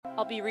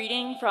I'll be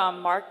reading from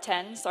Mark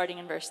 10, starting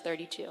in verse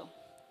 32.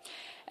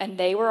 And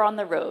they were on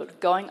the road,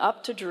 going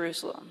up to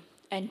Jerusalem,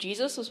 and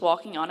Jesus was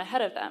walking on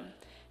ahead of them,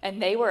 and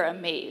they were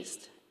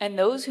amazed, and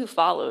those who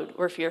followed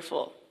were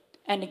fearful.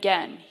 And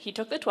again, he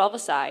took the 12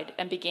 aside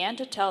and began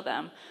to tell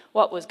them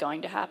what was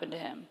going to happen to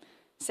him,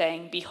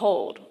 saying,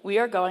 Behold, we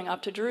are going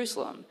up to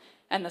Jerusalem,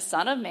 and the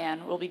Son of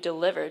Man will be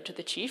delivered to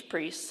the chief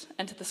priests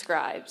and to the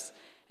scribes,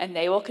 and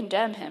they will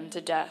condemn him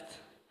to death,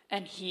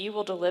 and he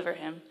will deliver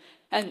him,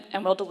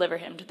 and will deliver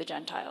him to the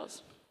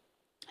Gentiles.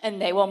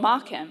 And they will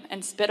mock him,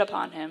 and spit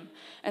upon him,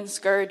 and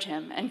scourge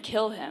him, and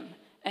kill him,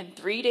 and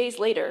 3 days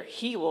later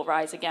he will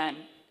rise again.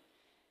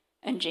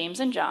 And James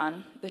and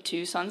John, the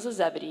two sons of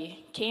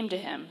Zebedee, came to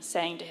him,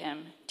 saying to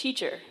him,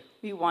 Teacher,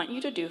 we want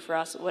you to do for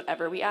us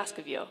whatever we ask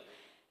of you.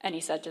 And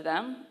he said to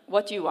them,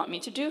 What do you want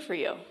me to do for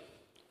you?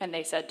 And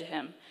they said to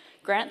him,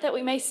 Grant that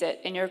we may sit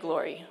in your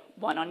glory,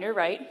 one on your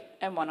right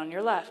and one on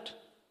your left.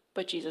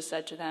 But Jesus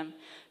said to them,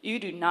 You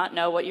do not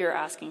know what you are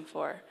asking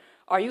for.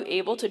 Are you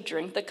able to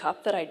drink the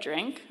cup that I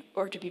drink,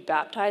 or to be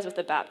baptized with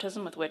the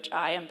baptism with which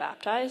I am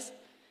baptized?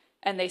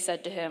 And they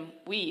said to him,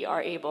 We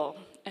are able.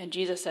 And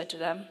Jesus said to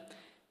them,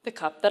 The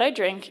cup that I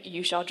drink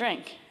you shall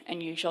drink,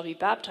 and you shall be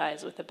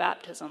baptized with the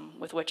baptism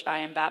with which I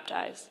am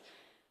baptized.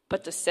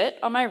 But to sit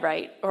on my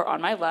right or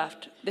on my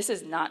left, this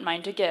is not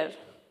mine to give,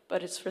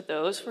 but it's for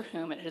those for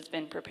whom it has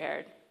been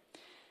prepared.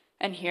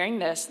 And hearing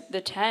this, the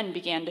 10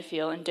 began to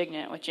feel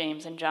indignant with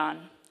James and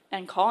John,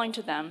 and calling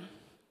them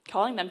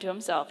to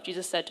himself,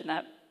 Jesus said to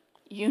them,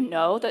 You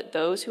know that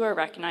those who are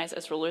recognized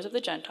as rulers of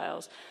the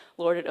Gentiles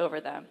lord it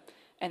over them,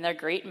 and their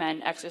great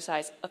men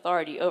exercise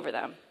authority over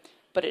them.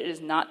 But it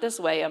is not this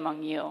way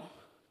among you.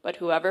 But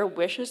whoever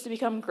wishes to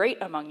become great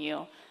among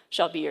you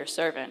shall be your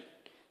servant,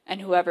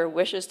 and whoever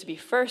wishes to be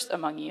first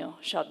among you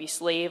shall be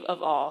slave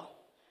of all.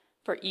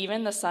 For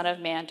even the Son of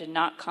Man did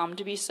not come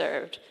to be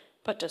served,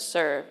 but to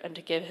serve and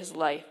to give his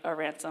life a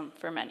ransom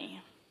for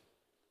many.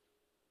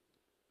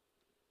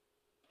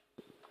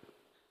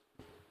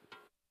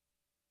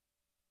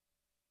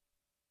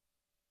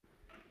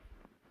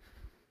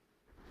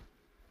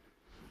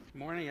 Good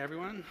morning,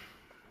 everyone.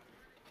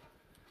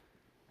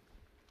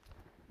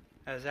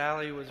 As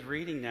Allie was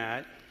reading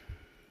that,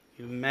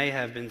 you may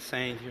have been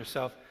saying to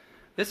yourself,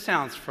 this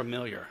sounds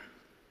familiar.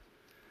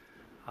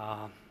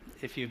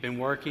 If you've been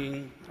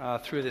working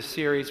through the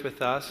series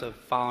with us of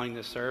Following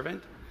the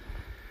Servant,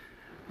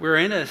 we're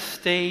in a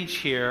stage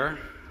here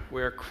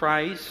where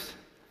Christ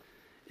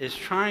is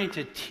trying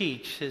to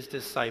teach his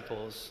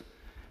disciples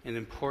an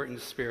important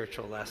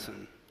spiritual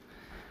lesson.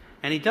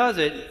 And he does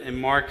it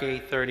in Mark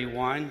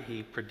 8:31.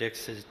 He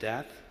predicts his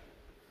death.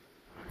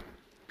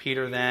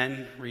 Peter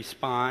then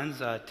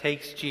responds,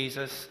 takes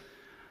Jesus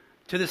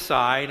to the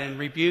side and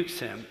rebukes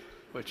him,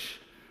 which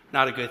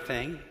not a good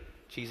thing.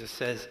 Jesus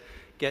says,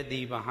 Get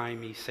thee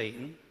behind me,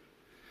 Satan.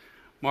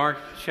 Mark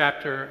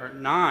chapter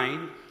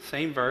 9,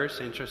 same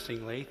verse,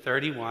 interestingly,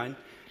 31.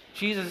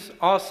 Jesus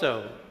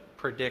also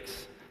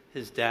predicts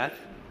his death.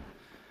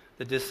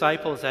 The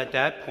disciples at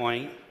that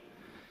point,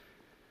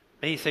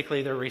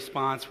 basically their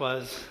response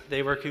was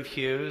they were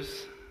confused,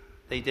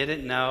 they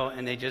didn't know,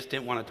 and they just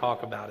didn't want to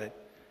talk about it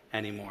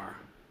anymore.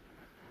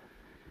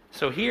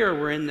 So here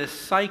we're in this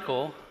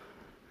cycle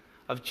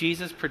of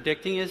Jesus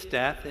predicting his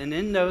death, and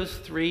in those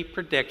 3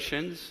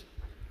 predictions,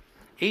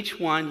 each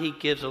one he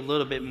gives a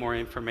little bit more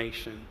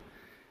information.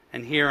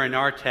 And here in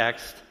our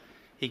text,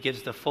 he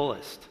gives the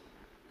fullest.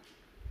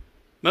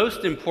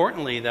 Most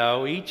importantly,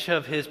 though, each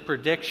of his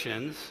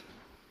predictions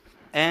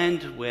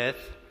end with,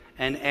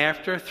 and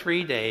after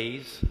 3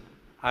 days,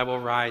 I will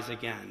rise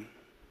again.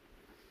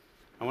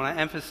 I want to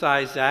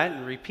emphasize that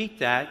and repeat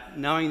that,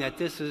 knowing that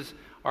this is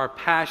our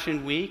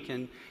Passion Week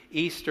and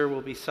Easter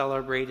will be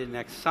celebrated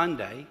next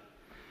Sunday.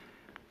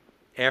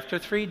 After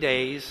 3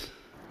 days,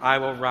 I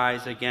will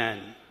rise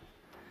again.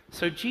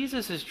 So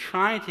Jesus is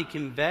trying to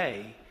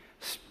convey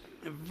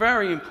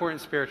very important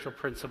spiritual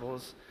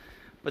principles,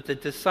 but the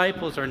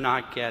disciples are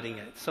not getting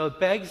it. So it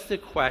begs the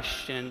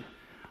question,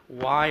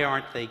 why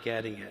aren't they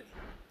getting it?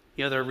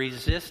 You know, they're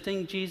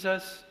resisting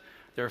Jesus.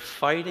 They're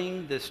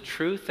fighting this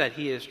truth that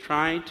he is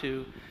trying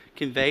to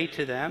convey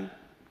to them.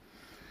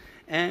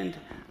 And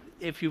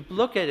if you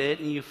look at it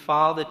and you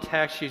follow the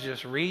text you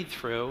just read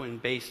through,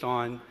 and based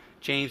on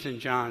James and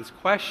John's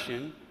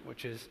question,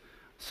 which is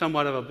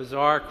somewhat of a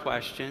bizarre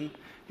question,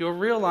 you'll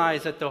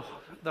realize that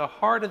the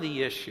heart of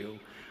the issue,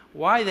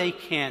 why they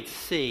can't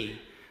see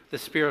the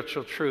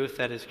spiritual truth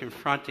that is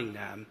confronting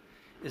them,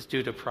 is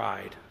due to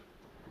pride.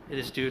 It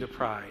is due to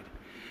pride.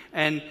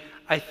 And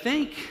I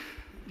think,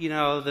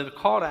 the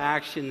call to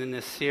action in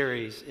this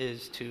series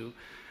is to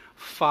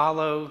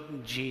follow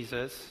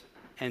Jesus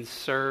and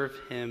serve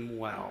him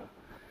well.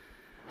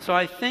 So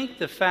I think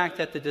the fact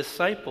that the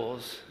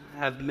disciples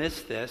have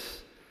missed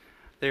this,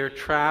 they're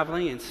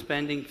traveling and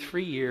spending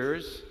 3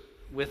 years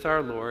with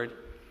our Lord,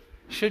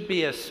 should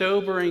be a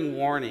sobering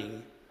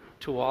warning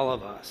to all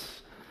of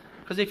us.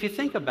 Because if you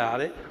think about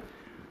it,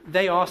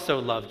 they also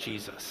love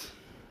Jesus,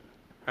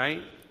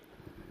 right?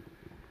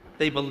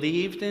 They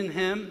believed in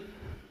him.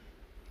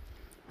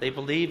 They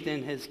believed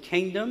in his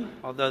kingdom,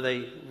 although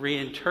they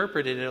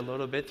reinterpreted it a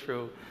little bit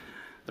through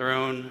their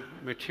own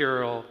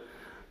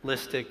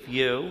materialistic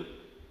view.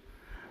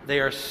 They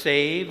are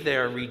saved, they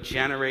are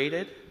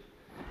regenerated,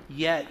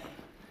 yet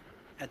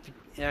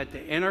at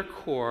the inner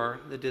core,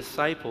 the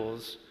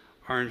disciples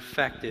are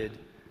infected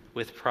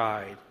with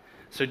pride.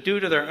 So due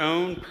to their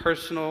own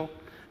personal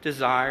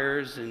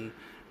desires and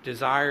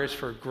desires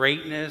for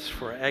greatness,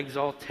 for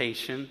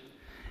exaltation,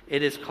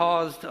 it has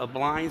caused a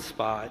blind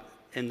spot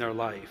in their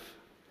life.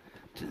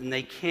 And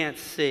they can't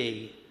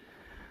see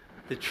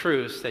the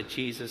truths that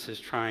Jesus is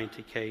trying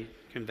to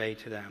convey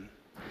to them.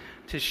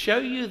 To show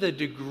you the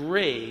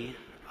degree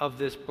of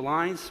this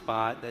blind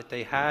spot that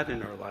they had in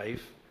their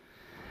life,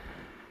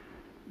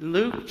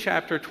 Luke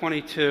chapter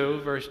 22,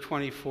 verse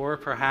 24,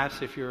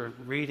 perhaps if you're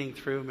reading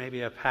through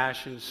maybe a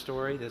passion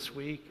story this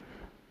week,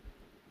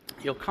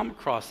 you'll come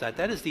across that.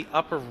 That is the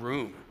upper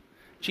room.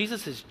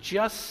 Jesus has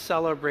just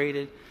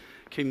celebrated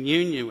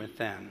communion with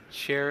them,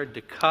 shared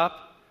the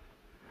cup,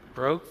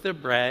 broke the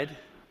bread,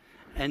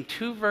 and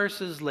 2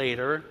 verses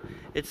later,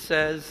 it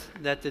says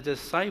that the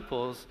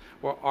disciples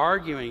were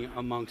arguing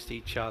amongst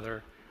each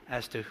other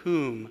as to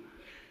whom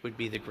would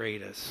be the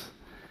greatest.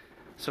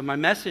 So my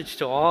message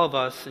to all of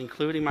us,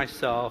 including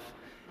myself,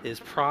 is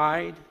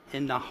pride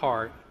in the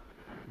heart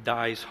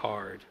dies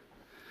hard.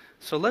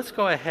 So let's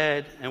go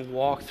ahead and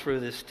walk through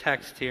this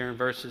text here in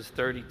verses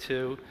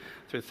 32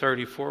 through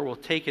 34. We'll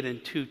take it in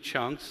 2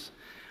 chunks.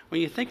 When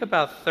you think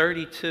about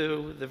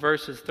 32, the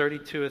verses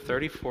 32 and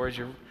 34, as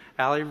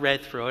Ali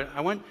read through it,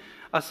 I want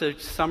us to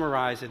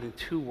summarize it in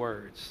 2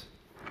 words: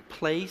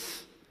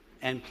 place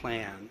and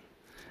plan.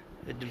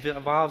 It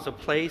involves a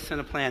place and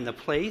a plan. The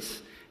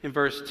place in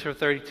verse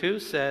 32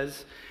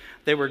 says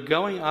they were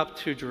going up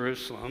to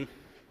Jerusalem,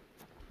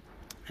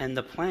 and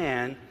the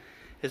plan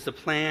is the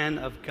plan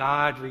of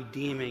God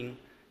redeeming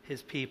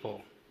his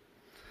people.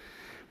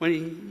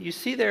 When you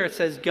see there it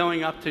says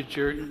going up to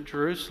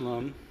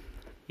Jerusalem,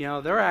 you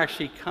know, they're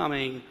actually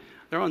coming,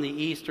 they're on the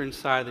eastern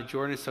side of the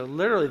Jordan, so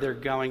literally they're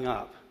going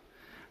up.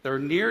 They're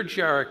near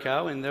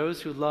Jericho, and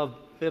those who love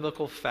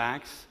biblical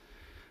facts,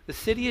 the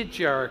city of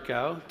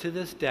Jericho to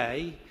this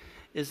day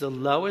is the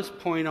lowest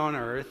point on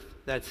earth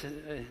that's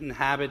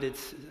inhabited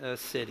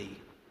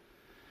city.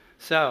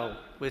 So,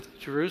 with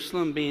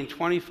Jerusalem being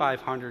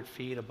 2,500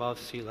 feet above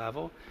sea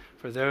level,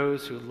 for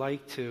those who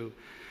like to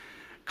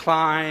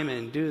climb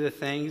and do the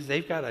things,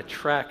 they've got a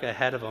trek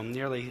ahead of them,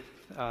 nearly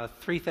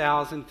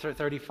 3,000 to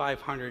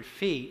 3,500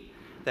 feet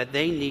that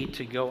they need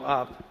to go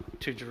up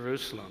to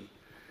Jerusalem.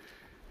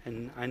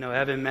 And I know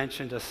Evan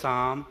mentioned a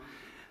psalm.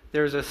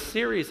 There's a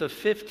series of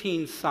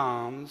 15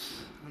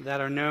 psalms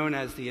that are known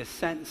as the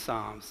Ascent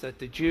Psalms that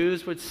the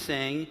Jews would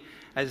sing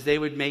as they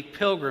would make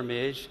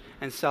pilgrimage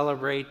and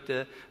celebrate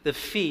the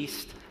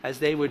feast as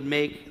they would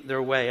make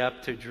their way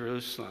up to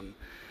Jerusalem.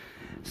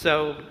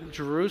 So,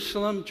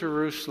 Jerusalem,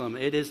 Jerusalem,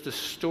 it is the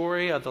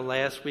story of the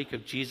last week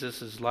of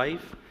Jesus'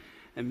 life,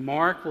 and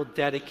Mark will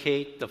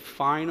dedicate the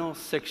final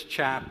 6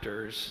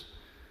 chapters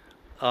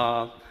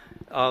of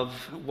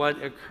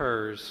what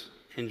occurs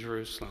in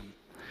Jerusalem.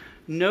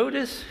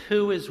 Notice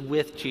who is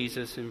with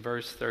Jesus in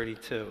verse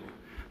 32.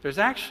 There's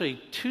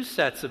actually 2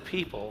 sets of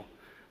people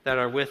that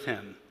are with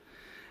him.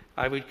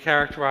 I would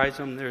characterize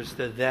them. There's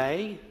the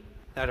they,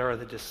 that are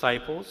the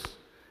disciples,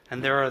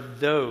 and there are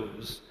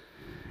those.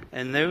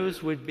 And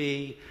those would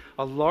be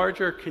a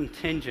larger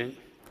contingent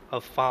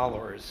of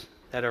followers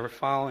that are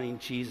following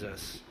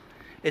Jesus.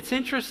 It's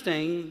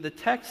interesting, the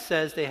text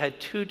says they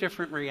had 2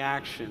 different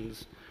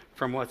reactions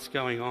from what's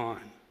going on.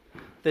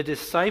 The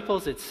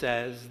disciples, it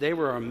says, they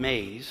were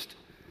amazed.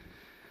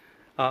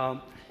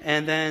 And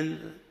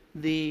then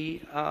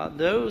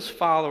those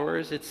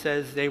followers, it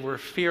says they were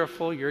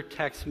fearful. Your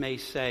text may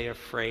say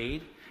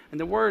afraid. And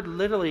the word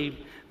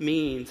literally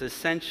means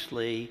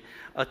essentially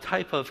a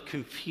type of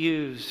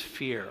confused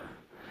fear.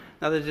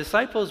 Now the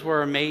disciples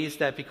were amazed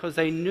that because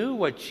they knew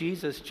what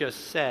Jesus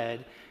just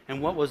said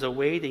and what was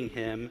awaiting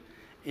him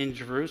in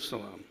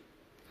Jerusalem.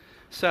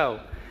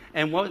 So,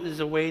 and what is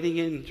awaiting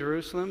in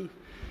Jerusalem?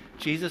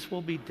 Jesus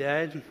will be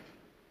dead,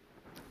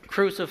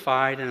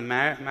 crucified in a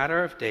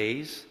matter of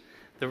days.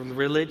 The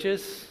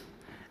religious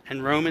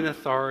and Roman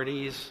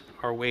authorities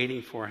are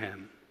waiting for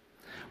him.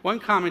 One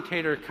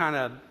commentator kind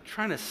of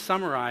trying to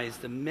summarize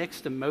the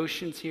mixed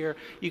emotions here.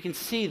 You can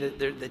see that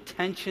the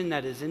tension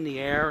that is in the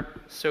air,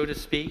 so to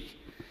speak.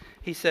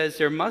 He says,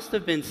 there must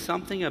have been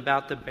something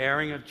about the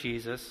bearing of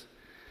Jesus,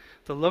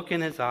 the look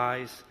in his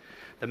eyes,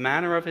 the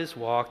manner of his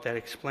walk that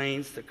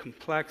explains the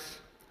complex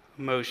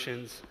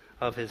emotions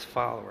of his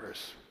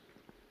followers.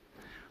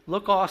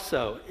 Look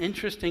also,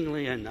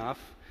 interestingly enough,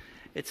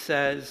 it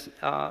says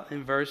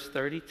in verse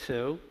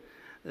 32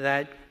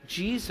 that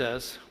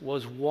Jesus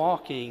was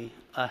walking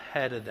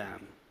ahead of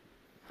them.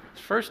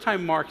 It's the first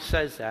time Mark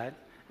says that.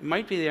 It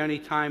might be the only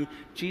time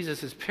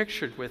Jesus is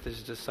pictured with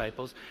his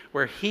disciples,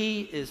 where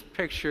he is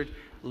pictured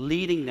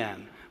leading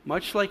them,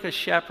 much like a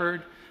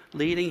shepherd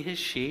leading his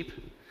sheep.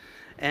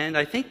 And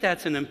I think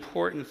that's an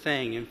important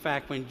thing. In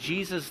fact, when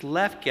Jesus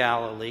left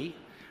Galilee,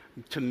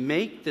 to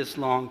make this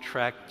long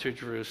trek to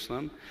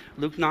Jerusalem.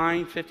 Luke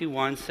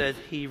 9:51 says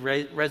he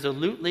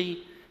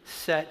resolutely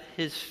set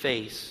his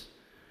face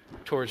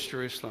towards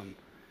Jerusalem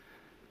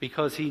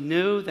because he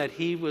knew that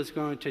he was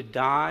going to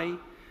die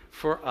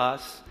for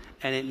us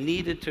and it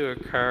needed to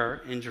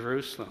occur in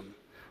Jerusalem.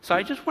 So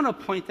I just want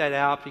to point that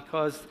out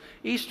because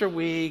Easter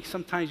week,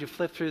 sometimes you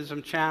flip through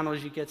some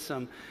channels, you get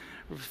some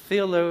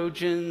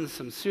theologians,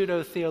 some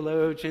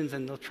pseudo-theologians,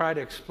 and they'll try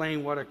to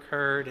explain what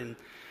occurred. And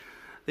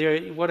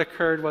what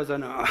occurred was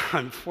an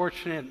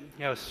unfortunate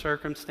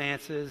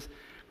circumstances,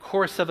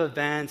 course of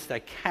events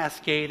that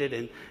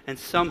cascaded and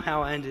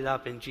somehow ended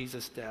up in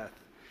Jesus' death.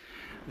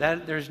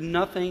 That there's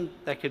nothing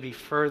that could be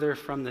further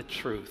from the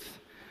truth.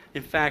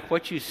 In fact,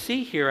 what you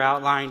see here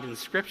outlined in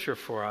Scripture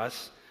for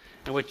us,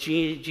 and what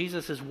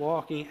Jesus is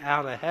walking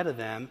out ahead of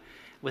them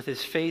with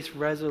his face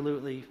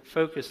resolutely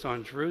focused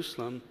on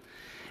Jerusalem,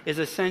 is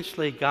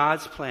essentially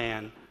God's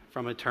plan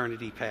from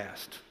eternity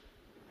past.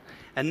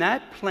 And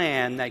that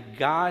plan that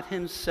God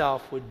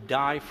himself would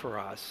die for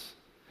us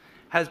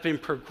has been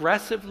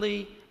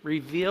progressively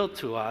revealed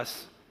to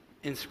us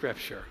in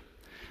Scripture.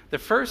 The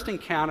first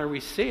encounter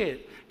we see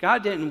it,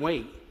 God didn't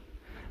wait.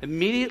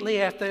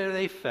 Immediately after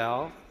they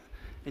fell,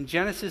 in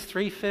Genesis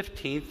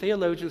 3:15,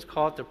 theologians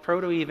call it the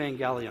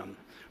proto-evangelium.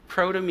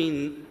 Proto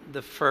meaning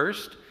the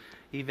first,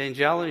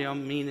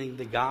 evangelium meaning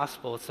the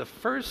gospel. It's the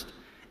first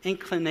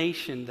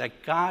inclination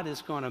that God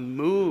is going to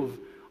move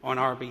on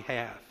our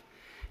behalf.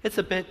 It's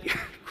a bit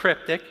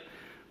cryptic,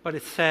 but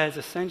it says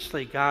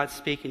essentially God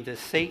speaking to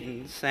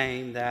Satan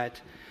saying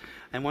that,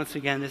 and once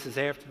again this is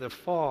after the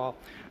fall,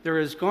 there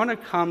is going to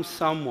come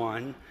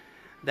someone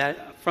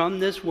that from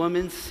this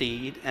woman's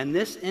seed, and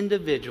this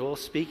individual,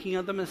 speaking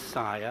of the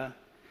Messiah,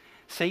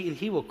 Satan,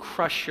 he will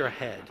crush your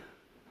head.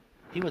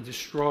 He will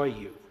destroy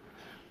you.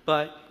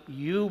 But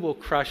you will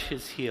crush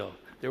his heel.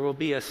 There will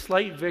be a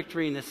slight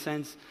victory in the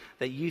sense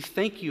that you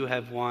think you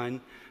have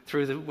won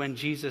when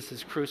Jesus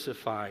is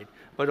crucified.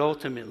 But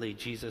ultimately,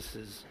 Jesus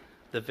is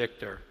the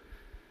victor.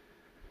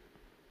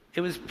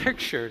 It was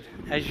pictured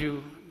as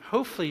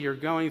hopefully you're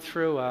going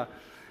through,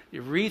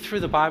 you read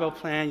through the Bible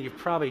plan, you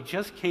probably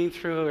just came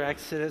through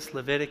Exodus,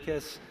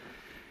 Leviticus.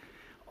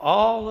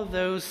 All of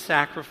those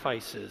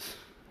sacrifices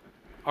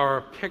are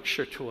a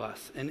picture to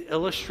us, an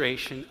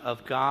illustration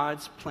of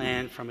God's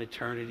plan from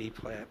eternity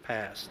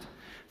past.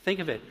 Think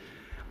of it.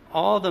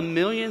 All the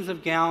millions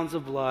of gallons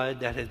of blood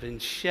that had been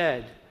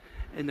shed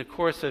in the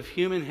course of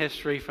human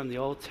history from the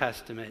Old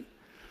Testament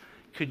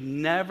could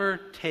never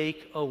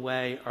take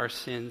away our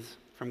sins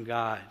from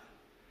God.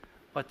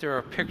 But they're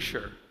a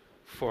picture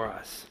for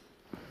us.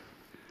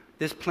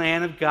 This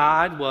plan of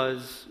God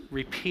was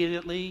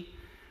repeatedly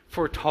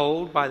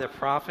foretold by the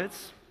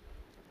prophets.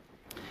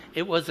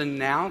 It was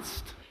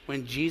announced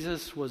when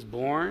Jesus was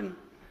born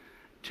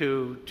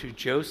to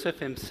Joseph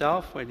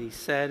himself when he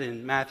said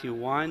in Matthew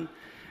 1,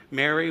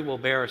 Mary will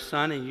bear a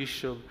son and you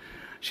should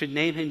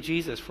name him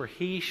Jesus, for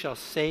he shall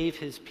save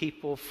his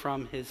people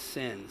from his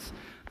sins.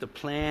 The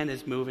plan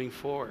is moving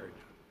forward.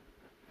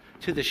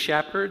 To the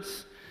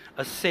shepherds,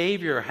 a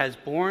Savior has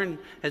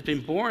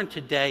been born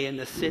today in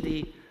the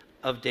city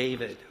of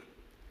David.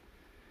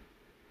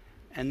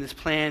 And this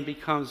plan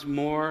becomes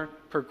more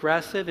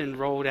progressive and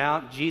rolled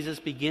out. Jesus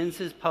begins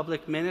his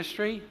public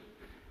ministry,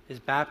 is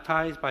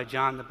baptized by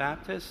John the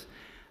Baptist.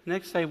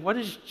 Next day, what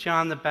does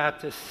John the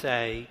Baptist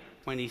say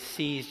when he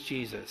sees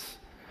Jesus?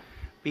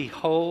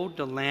 Behold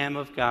the Lamb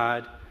of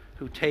God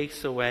who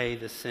takes away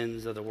the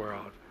sins of the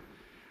world.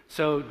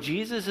 So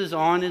Jesus is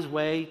on his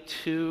way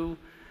to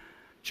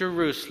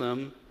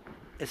Jerusalem,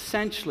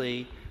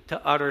 essentially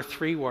to utter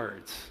three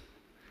words.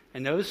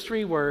 And those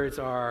three words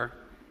are,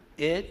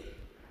 it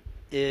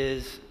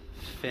is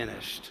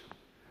finished.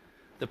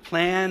 The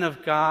plan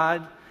of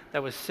God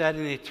that was set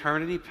in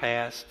eternity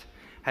past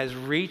has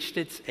reached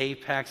its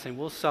apex, and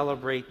we'll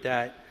celebrate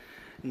that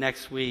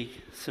next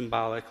week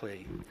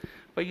symbolically.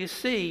 But you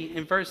see,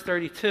 in verse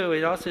 32,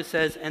 it also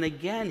says, and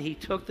again he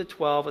took the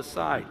 12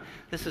 aside.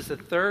 This is the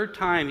third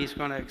time he's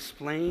going to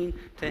explain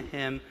to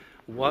him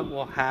what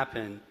will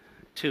happen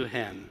to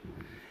him.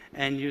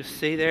 And you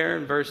see there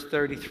in verse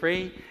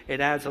 33, it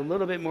adds a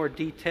little bit more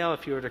detail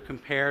if you were to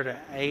compare to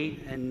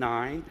 8 and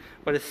 9.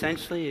 But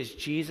essentially, as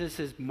Jesus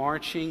is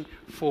marching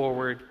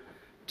forward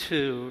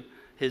to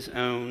his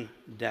own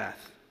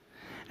death.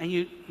 And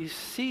you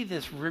see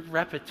this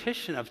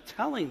repetition of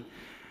telling,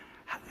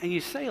 and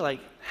you say, like,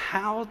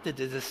 how did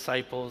the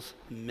disciples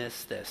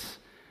miss this?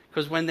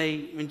 Because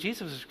when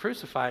Jesus was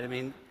crucified, I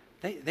mean,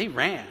 they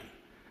ran.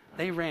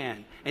 They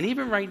ran. And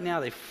even right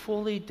now, they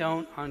fully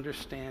don't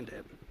understand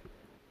it.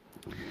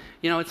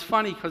 You know, it's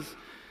funny because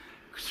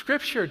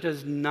Scripture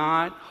does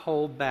not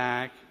hold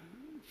back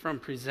from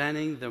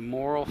presenting the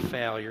moral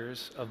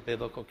failures of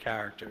biblical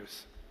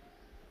characters.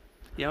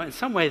 You know, in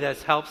some way that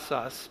helps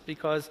us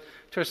because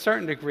to a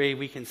certain degree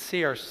we can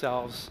see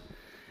ourselves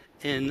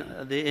in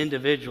the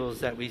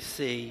individuals that we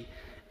see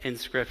in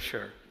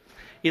Scripture.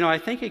 You know, I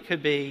think it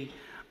could be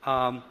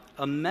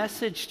a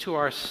message to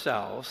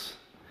ourselves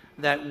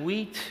that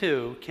we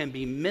too can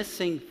be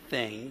missing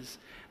things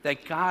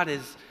that God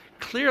is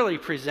clearly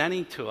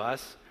presenting to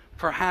us,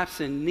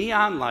 perhaps in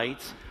neon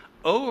lights,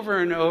 over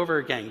and over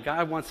again.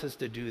 God wants us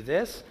to do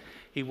this.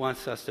 He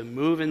wants us to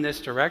move in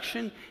this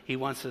direction. He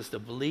wants us to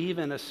believe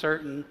in a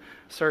certain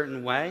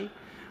way.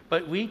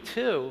 But we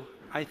too,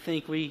 I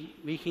think we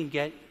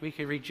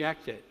can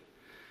reject it.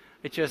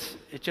 It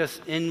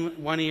just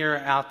in one ear,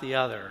 out the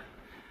other.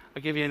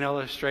 I'll give you an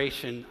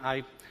illustration.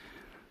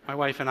 My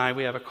wife and I,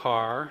 we have a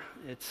car.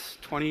 It's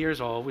 20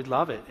 years old. We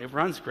love it. It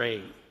runs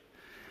great.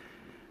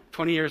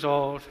 20 years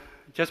old,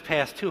 just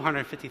passed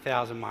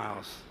 250,000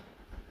 miles.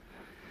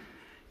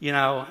 You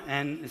know,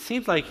 and it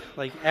seems like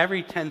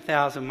every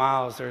 10,000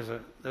 miles there's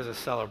a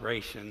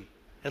celebration.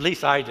 At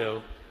least I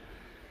do.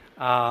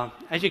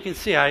 As you can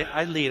see,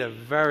 I lead a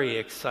very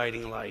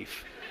exciting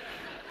life.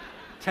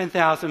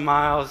 10,000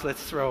 miles,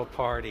 let's throw a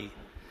party.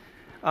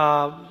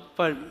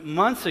 But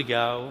months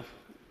ago,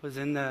 was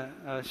in the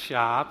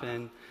shop,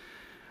 and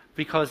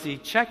because the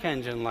check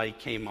engine light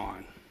came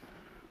on.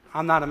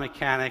 I'm not a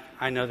mechanic.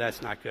 I know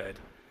that's not good.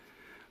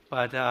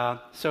 But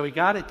so we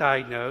got it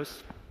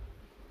diagnosed,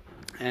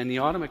 and the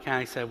auto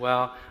mechanic said,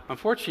 well,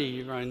 unfortunately,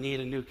 you're going to need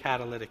a new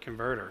catalytic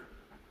converter.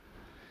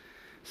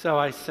 So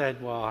I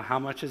said, well, how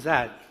much is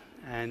that?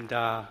 And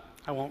I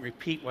won't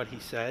repeat what he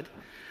said.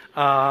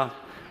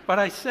 But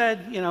I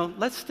said, you know,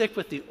 let's stick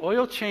with the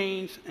oil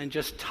change and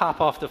just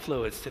top off the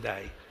fluids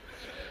today.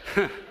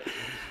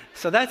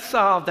 So that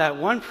solved that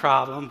one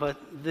problem, but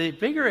the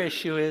bigger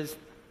issue is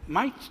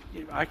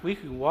we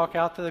could walk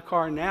out to the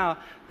car now,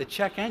 the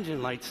check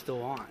engine light's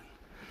still on.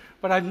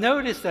 But I've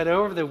noticed that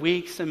over the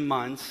weeks and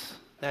months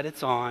that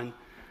it's on,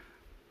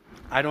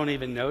 I don't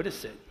even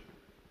notice it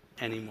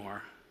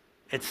anymore.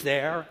 It's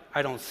there,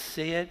 I don't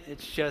see it,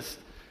 it's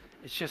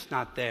just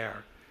not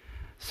there.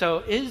 So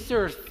is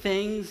there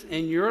things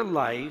in your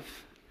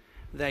life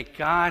that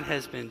God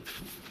has been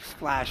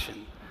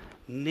flashing,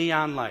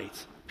 neon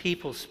lights,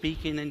 people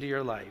speaking into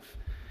your life,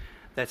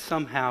 that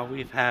somehow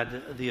we've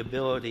had the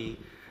ability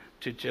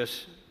to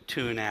just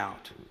tune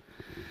out?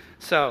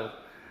 So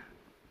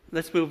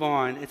let's move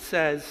on. It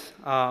says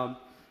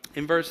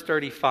in verse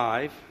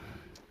 35,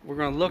 we're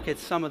going to look at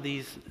some of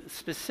these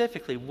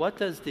specifically. What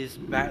does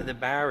the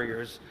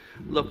barriers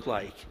look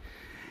like?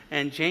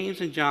 And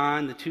James and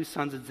John, the two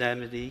sons of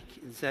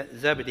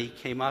Zebedee,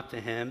 came up to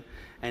him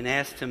and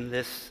asked him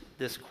this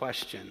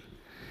question.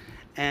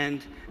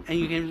 And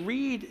you can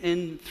read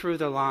in through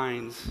the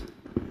lines,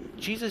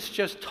 Jesus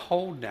just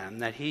told them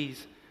that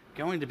he's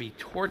going to be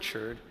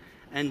tortured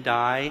and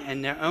die,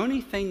 and the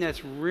only thing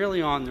that's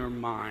really on their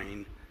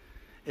mind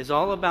is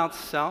all about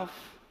self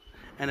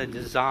and a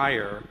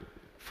desire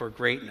for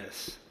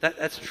greatness.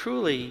 That's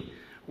truly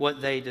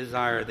what they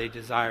desire. They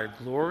desire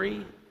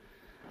glory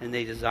and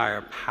they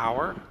desire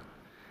power.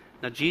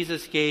 Now,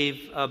 Jesus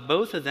gave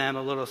both of them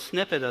a little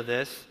snippet of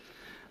this.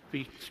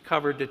 We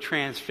covered the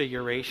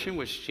transfiguration,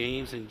 which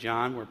James and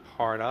John were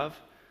part of,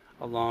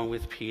 along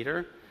with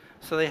Peter.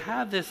 So they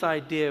have this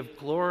idea of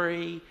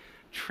glory,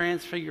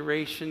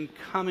 transfiguration,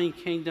 coming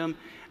kingdom,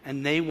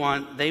 and they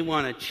want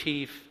a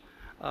chief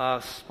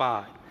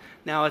spot.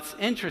 Now, it's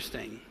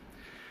interesting.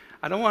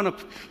 I don't want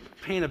to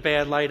paint a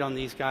bad light on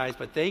these guys,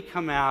 but they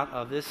come out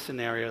of this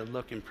scenario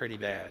looking pretty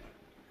bad.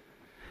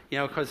 You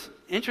know, because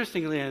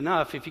interestingly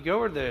enough, if you go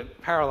over the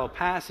parallel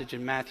passage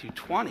in Matthew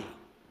 20,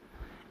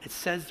 it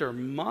says their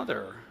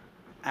mother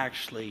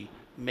actually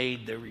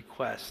made the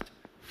request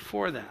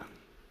for them.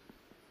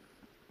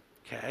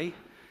 Okay?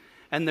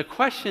 And the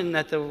question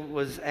that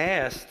was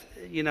asked,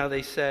 you know,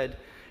 they said,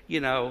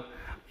 you know,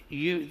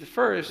 you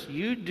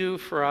do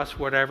for us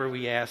whatever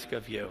we ask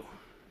of you.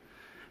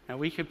 Now,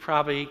 we could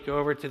probably go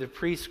over to the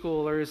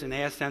preschoolers and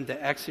ask them to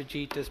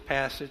exegete this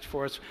passage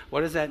for us.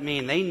 What does that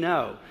mean? They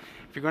know.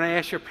 If you're going to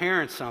ask your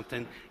parents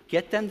something,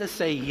 get them to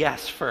say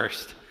yes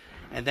first,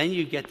 and then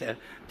you get to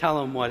tell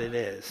them what it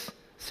is,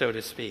 so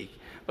to speak.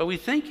 But we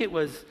think it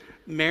was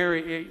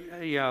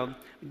James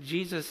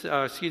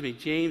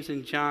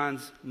and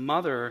John's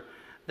mother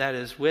that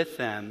is with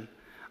them.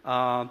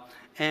 And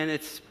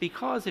it's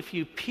because if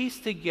you piece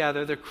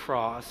together the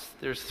cross,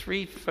 there's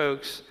three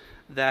folks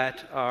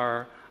that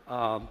are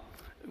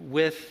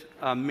with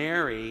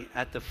Mary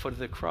at the foot of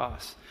the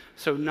cross.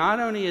 So not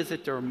only is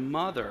it their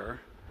mother,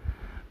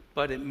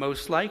 but it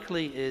most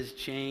likely is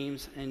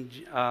James and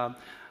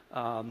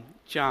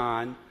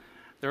John.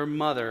 Their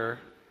mother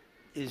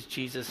is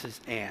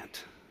Jesus'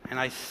 aunt. And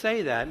I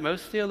say that,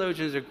 most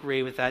theologians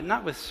agree with that,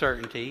 not with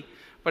certainty,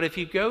 but if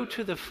you go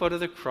to the foot of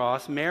the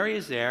cross, Mary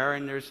is there,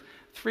 and there's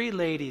three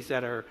ladies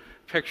that are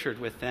pictured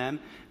with them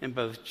in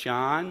both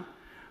John,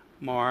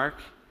 Mark,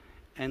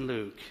 and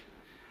Luke.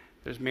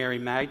 There's Mary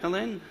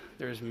Magdalene,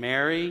 there's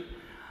Mary,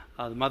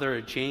 the mother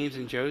of James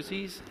and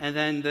Joses, and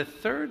then the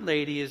third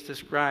lady is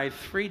described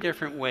three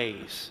different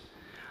ways.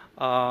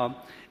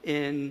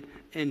 In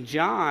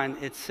John,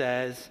 it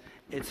says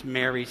it's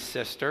Mary's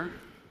sister,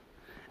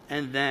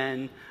 and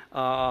then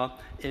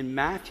in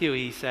Matthew,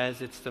 he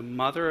says it's the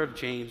mother of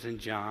James and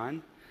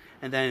John,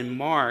 and then in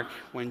Mark,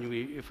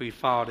 if we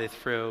followed it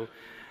through,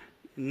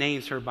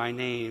 names her by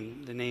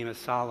name, the name of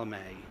Salome.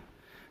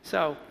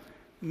 So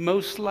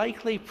most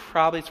likely,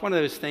 probably, it's one of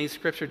those things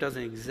Scripture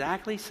doesn't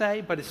exactly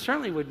say, but it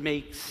certainly would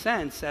make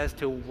sense as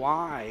to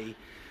why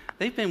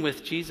they've been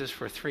with Jesus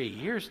for 3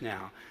 years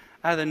now.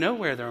 Out of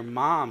nowhere, their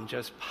mom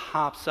just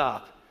pops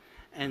up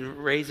and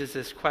raises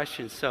this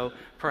question. So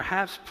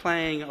perhaps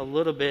playing a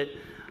little bit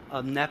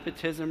of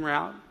nepotism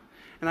route.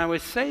 And I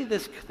would say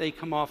this, they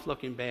come off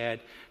looking bad.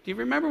 Do you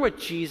remember what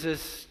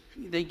Jesus,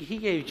 he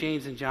gave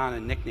James and John a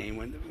nickname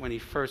when he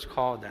first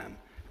called them?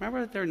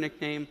 Remember their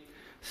nickname?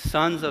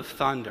 Sons of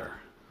Thunder.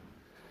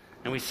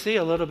 And we see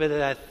a little bit of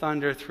that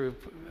thunder through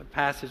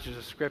passages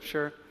of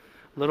Scripture.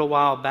 A little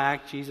while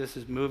back, Jesus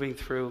is moving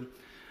through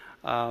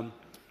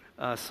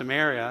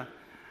Samaria,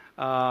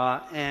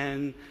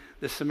 and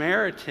the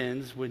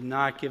Samaritans would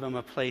not give him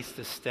a place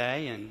to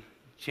stay, and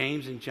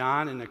James and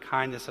John, in the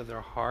kindness of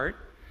their heart,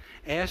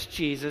 asked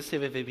Jesus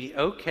if it would be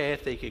okay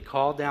if they could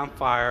call down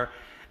fire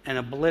and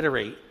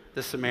obliterate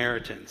the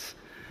Samaritans.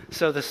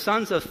 So the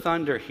sons of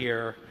thunder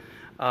here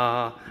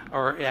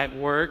are at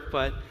work,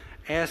 but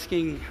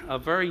asking a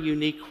very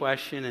unique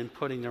question and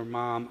putting their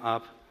mom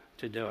up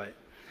to do it.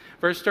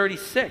 Verse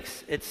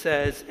 36, it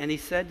says, and he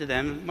said to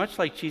them, much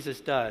like Jesus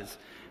does,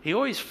 he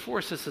always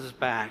forces us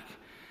back,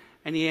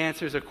 and he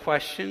answers a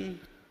question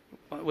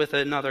with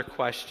another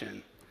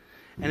question.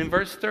 And in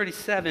verse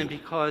 37,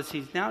 because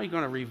he's now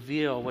going to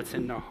reveal what's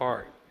in their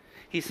heart,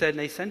 he said, and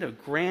they said to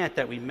grant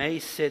that we may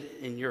sit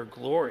in your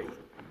glory,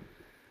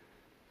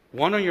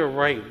 one on your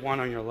right, one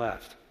on your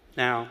left.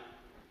 Now,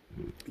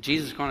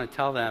 Jesus is going to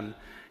tell them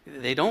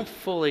they don't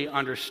fully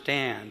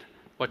understand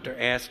what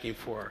they're asking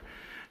for.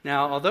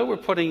 Now, although we're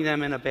putting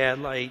them in a bad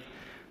light,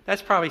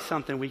 that's probably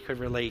something we could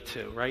relate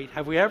to, right?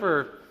 Have we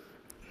ever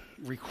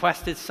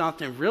requested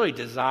something, really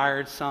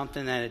desired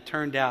something, and it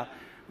turned out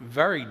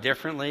very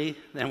differently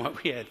than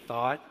what we had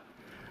thought?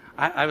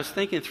 I was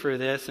thinking through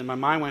this, and my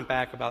mind went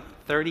back about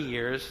 30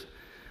 years,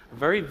 a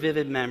very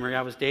vivid memory.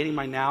 I was dating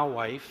my now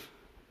wife.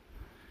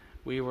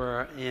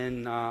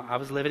 I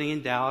was living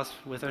in Dallas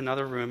with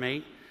another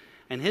roommate,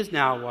 and his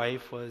now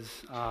wife was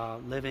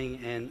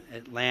living in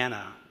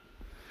Atlanta.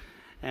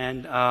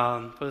 And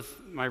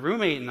both my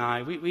roommate and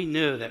I, we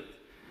knew that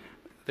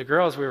the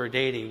girls we were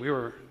dating, we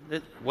were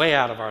way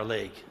out of our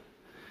league.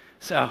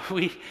 So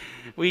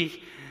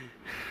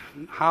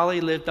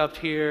Holly lived up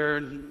here,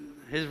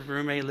 his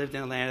roommate lived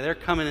in Atlanta. They're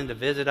coming in to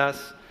visit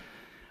us.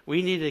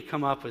 We needed to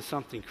come up with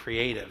something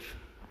creative,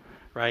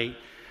 right?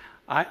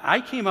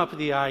 I came up with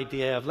the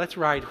idea of let's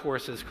ride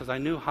horses because I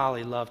knew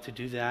Holly loved to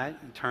do that.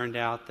 It turned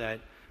out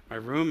that my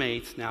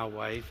roommate's now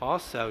wife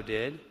also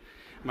did.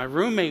 My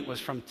roommate was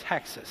from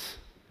Texas,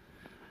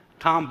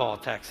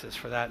 Tomball, Texas,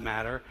 for that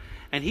matter,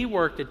 and he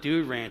worked at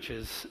dude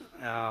ranches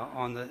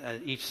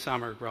each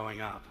summer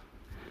growing up.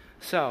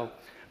 So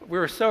we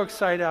were so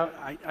excited.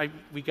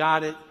 We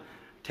got it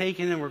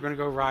taken, and we're going to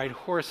go ride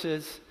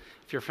horses.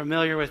 If you're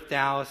familiar with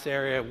Dallas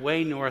area,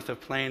 way north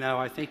of Plano,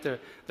 I think the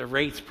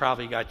rates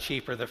probably got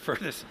cheaper the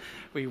furthest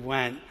we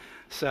went.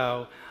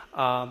 So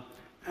I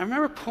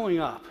remember pulling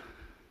up,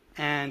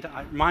 and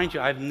mind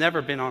you, I've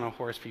never been on a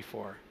horse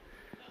before.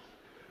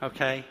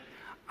 Okay,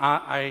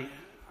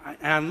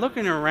 I'm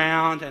looking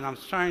around, and I'm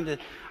trying to.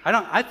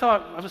 I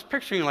thought I was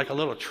picturing like a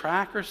little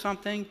track or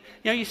something.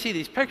 You know, you see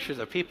these pictures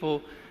of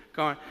people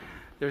going.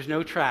 There's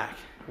no track.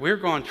 We're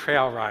going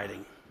trail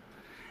riding.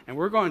 And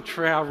we're going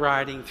trail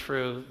riding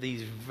through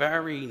these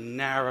very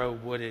narrow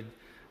wooded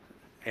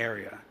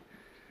area.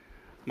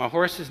 My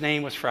horse's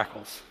name was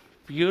Freckles.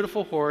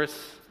 Beautiful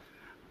horse,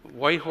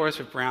 white horse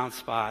with brown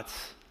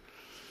spots.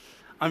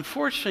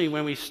 Unfortunately,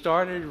 when we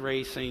started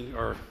racing,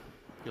 or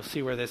you'll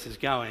see where this is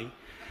going,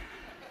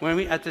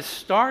 at the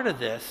start of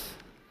this,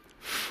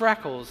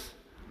 Freckles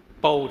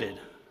bolted.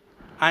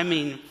 I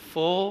mean,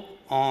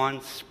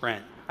 full-on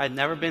sprint. I'd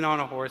never been on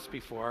a horse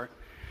before.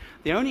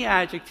 The only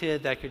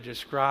adjective that could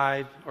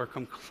describe or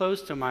come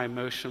close to my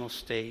emotional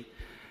state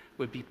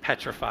would be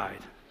petrified.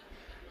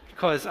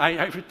 Because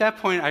at that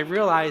point, I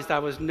realized I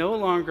was no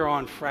longer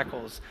on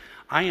Freckles.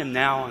 I am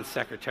now on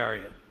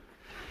Secretariat.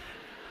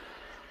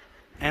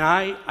 And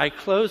I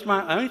closed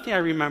the only thing I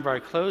remember, I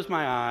closed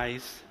my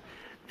eyes,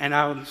 and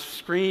I was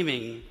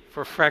screaming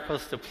for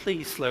Freckles to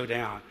please slow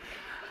down.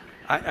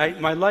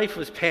 My life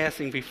was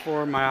passing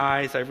before my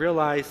eyes. I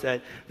realized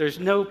that there's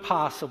no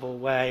possible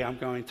way I'm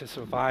going to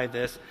survive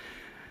this.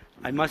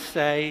 I must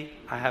say,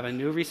 I have a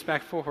new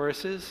respect for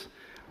horses,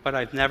 but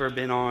I've never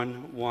been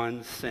on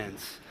one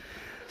since.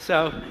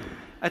 So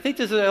I think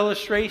there's an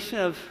illustration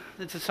of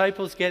the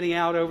disciples getting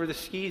out over the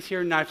skis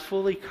here, not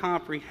fully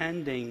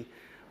comprehending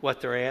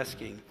what they're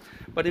asking.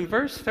 But in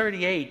verse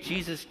 38,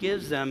 Jesus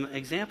gives them an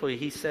example.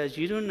 He says,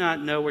 you do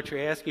not know what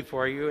you're asking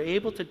for. Are you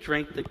able to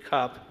drink the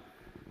cup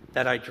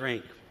that I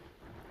drink,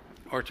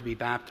 or to be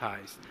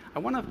baptized? I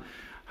want to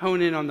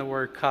hone in on the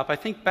word cup. I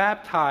think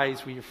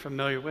baptized, we're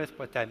familiar with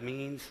what that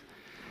means.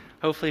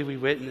 Hopefully we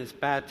witness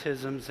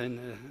baptisms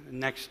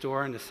next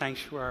door in the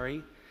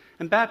sanctuary.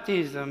 And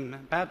baptism,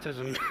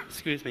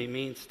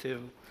 means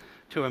to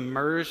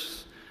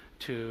immerse,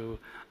 to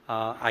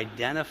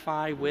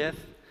identify with.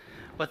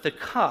 But the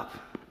cup,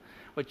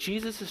 what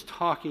Jesus is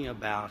talking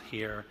about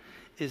here,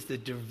 is the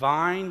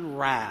divine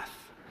wrath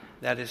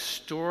that is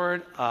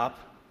stored up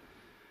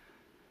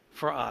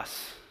for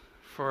us,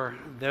 for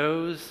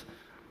those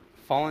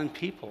fallen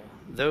people,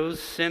 those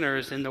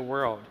sinners in the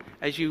world.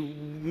 As you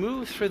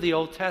move through the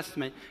Old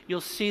Testament,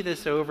 you'll see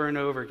this over and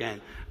over again.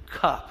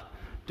 Cup,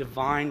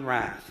 divine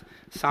wrath.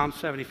 Psalm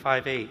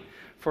 75:8.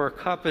 For a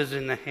cup is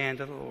in the hand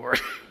of the Lord,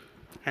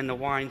 and the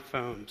wine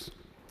foams.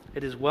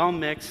 It is well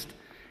mixed,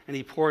 and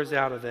he pours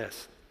out of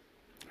this.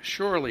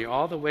 Surely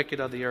all the wicked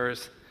of the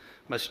earth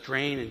must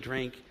drain and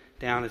drink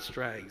down its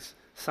dregs.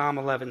 Psalm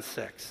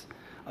 11:6.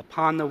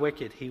 Upon the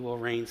wicked he will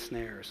rain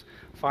snares.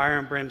 Fire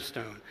and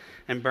brimstone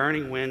and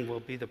burning wind will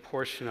be the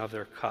portion of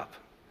their cup.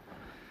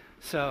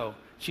 So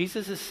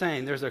Jesus is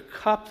saying there's a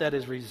cup that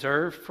is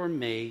reserved for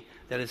me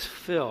that is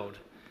filled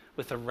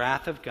with the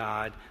wrath of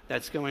God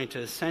that's going to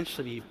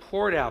essentially be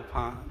poured out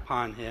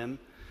upon him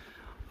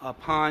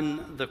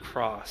upon the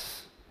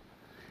cross.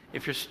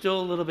 If you're still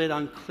a little bit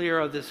unclear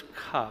of this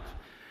cup,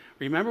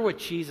 remember what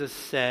Jesus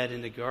said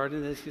in the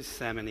Garden of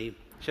Gethsemane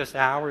just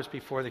hours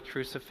before the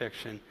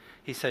crucifixion.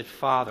 He said,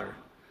 Father,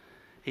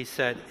 he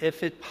said,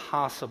 if it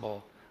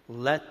possible,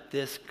 let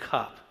this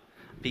cup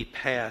be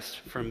passed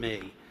from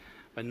me,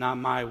 but not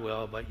my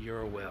will, but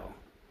your will.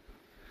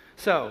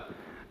 So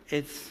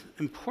it's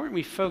important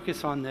we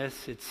focus on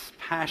this. It's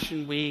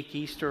Passion Week,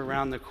 Easter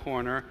around the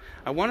corner.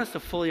 I want us to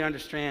fully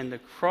understand the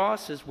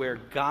cross is where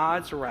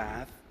God's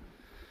wrath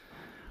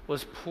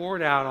was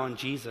poured out on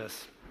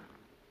Jesus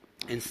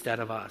instead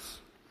of us.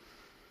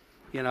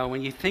 You know,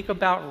 when you think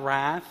about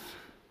wrath,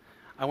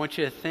 I want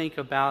you to think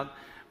about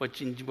what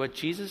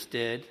Jesus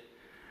did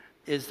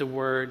is the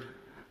word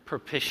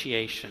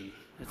propitiation.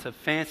 It's a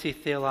fancy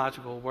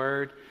theological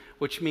word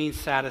which means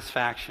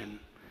satisfaction.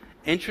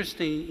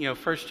 Interesting,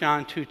 1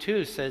 John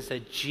 2:2 says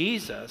that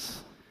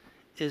Jesus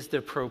is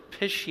the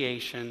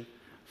propitiation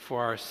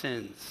for our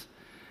sins.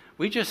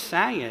 We just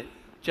sang it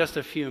just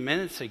a few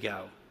minutes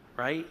ago,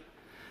 right?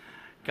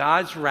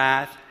 God's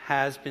wrath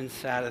has been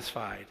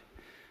satisfied.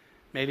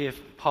 Maybe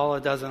if Paula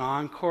does an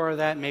encore of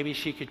that, maybe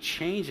she could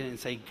change it and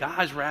say,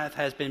 God's wrath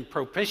has been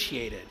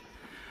propitiated.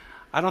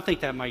 I don't think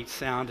that might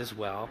sound as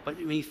well, but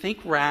when you think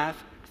wrath,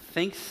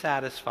 think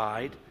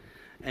satisfied,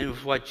 and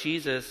what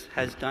Jesus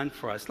has done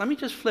for us. Let me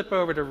just flip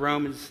over to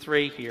Romans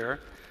 3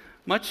 here.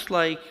 Much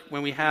like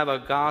when we have a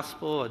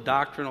gospel, a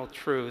doctrinal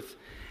truth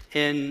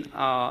in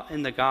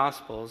the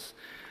Gospels,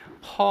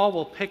 Paul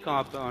will pick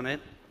up on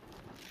it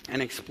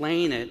and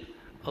explain it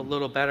a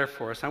little better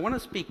for us. I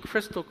want to be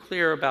crystal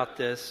clear about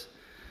this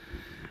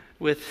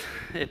with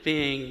it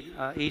being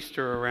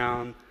Easter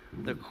around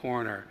the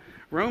corner.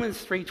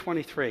 Romans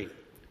 3:23,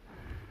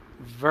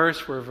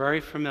 verse we're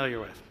very familiar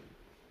with.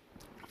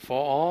 For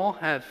all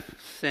have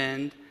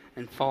sinned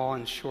and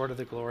fallen short of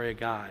the glory of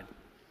God.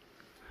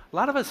 A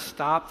lot of us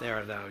stop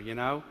there,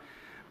 though,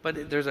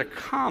 But there's a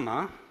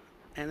comma,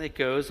 and it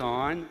goes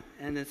on,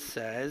 and it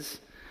says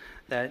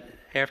that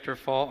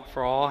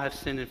for all have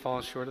sinned and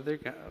fallen short of the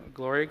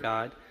glory of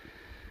God,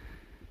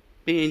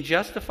 being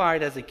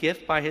justified as a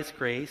gift by his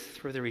grace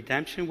through the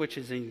redemption which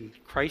is in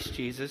Christ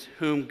Jesus,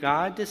 whom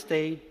God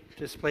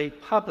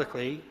displayed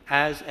publicly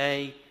as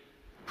a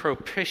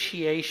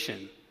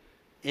propitiation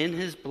in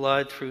his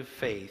blood through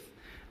faith.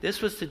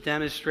 This was to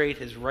demonstrate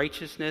his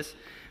righteousness,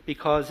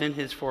 because in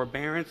his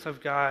forbearance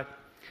of God,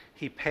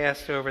 he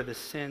passed over the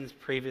sins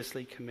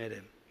previously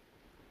committed.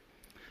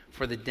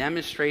 For the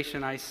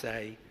demonstration, I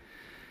say,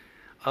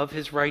 of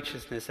his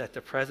righteousness at the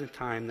present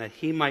time, that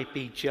he might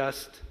be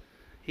just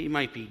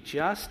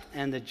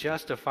and the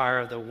justifier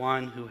of the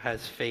one who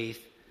has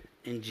faith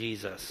in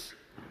Jesus.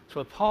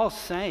 So what Paul's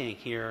saying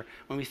here,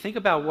 when we think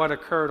about what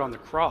occurred on the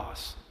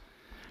cross,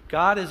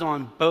 God is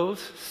on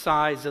both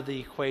sides of the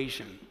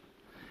equation.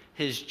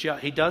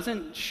 He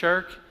doesn't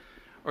shirk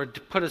or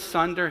put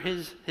asunder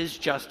his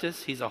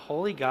justice. He's a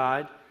holy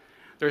God.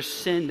 There's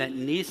sin that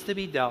needs to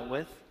be dealt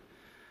with,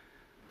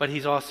 but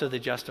he's also the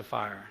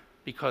justifier,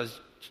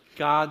 because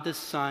God the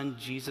Son,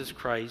 Jesus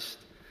Christ,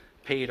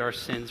 paid our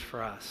sins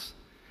for us.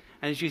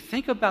 And as you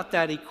think about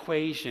that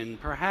equation,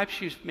 perhaps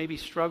you maybe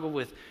struggle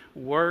with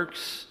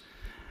works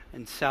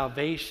and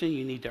salvation.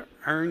 You need to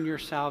earn your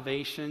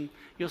salvation.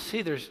 You'll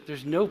see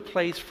there's no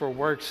place for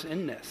works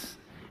in this.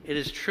 It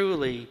is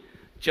truly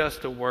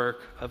just a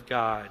work of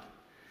God.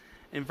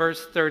 In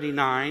verse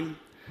 39,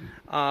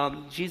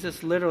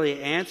 Jesus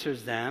literally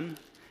answers them.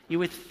 You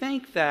would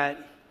think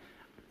that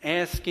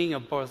asking a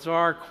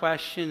bizarre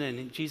question,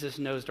 and Jesus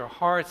knows their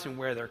hearts and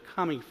where they're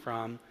coming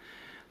from,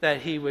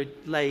 that he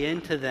would lay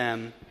into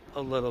them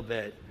a little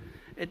bit.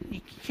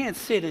 You can't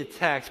see it in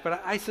text,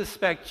 but I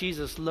suspect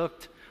Jesus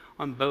looked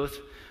on both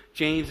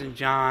James and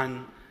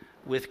John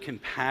with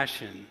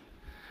compassion.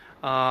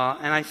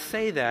 And I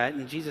say that,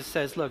 and Jesus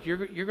says, look, you're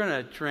going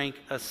to drink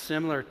a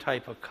similar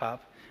type of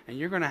cup, and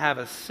you're going to have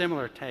a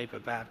similar type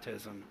of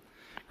baptism.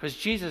 Because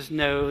Jesus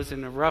knows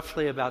in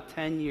roughly about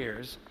 10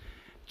 years,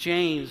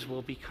 James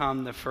will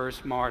become the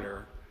first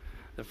martyr,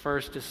 the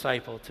first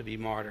disciple to be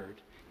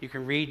martyred. You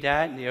can read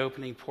that in the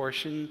opening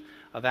portion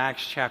of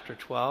Acts chapter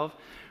 12,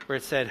 where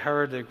it said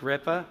Herod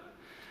Agrippa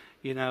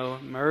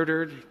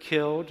murdered,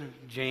 killed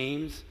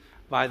James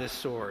by the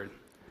sword,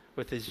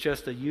 which is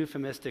just a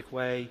euphemistic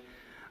way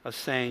of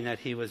saying that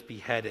he was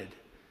beheaded.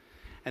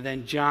 And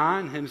then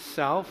John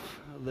himself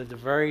lived a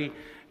very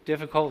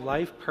difficult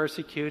life,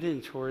 persecuted,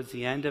 and towards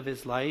the end of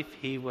his life,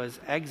 he was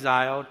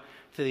exiled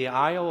to the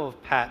Isle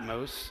of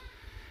Patmos.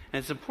 And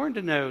it's important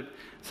to note,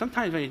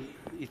 sometimes when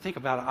you think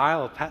about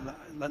Isle of Patmos,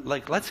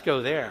 like, let's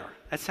go there.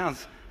 That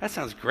sounds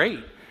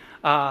great.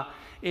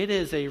 It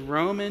is a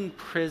Roman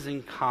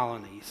prison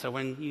colony. So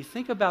when you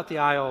think about the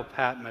Isle of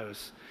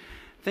Patmos,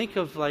 think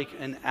of like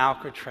an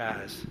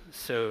Alcatraz,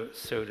 so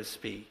to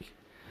speak.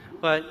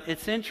 But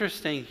it's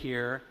interesting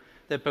here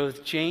that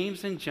both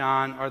James and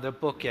John are the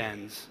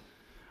bookends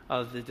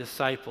of the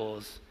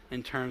disciples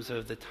in terms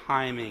of the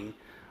timing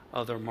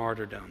of their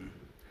martyrdom.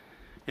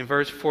 In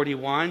verse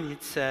 41,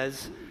 it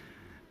says,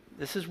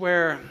 this is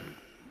where,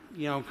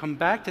 come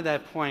back to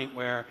that point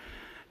where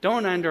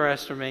don't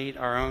underestimate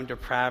our own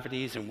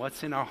depravities and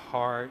what's in our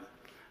heart.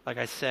 Like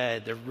I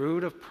said, the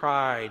root of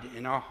pride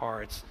in our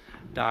hearts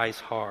dies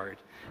hard.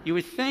 You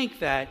would think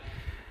that,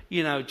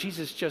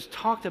 Jesus just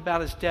talked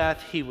about his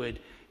death. He would,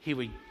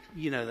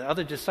 the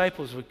other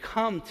disciples would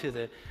come to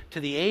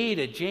the aid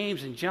of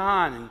James and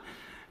John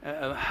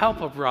and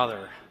help a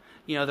brother.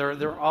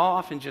 They're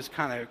often just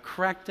kind of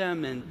correct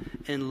them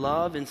in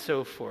love and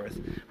so forth.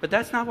 But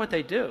that's not what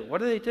they do.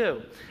 What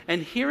do?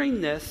 And hearing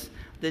this,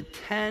 the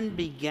 10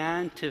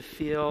 began to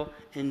feel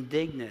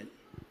indignant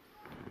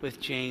with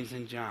James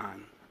and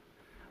John.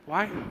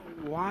 Why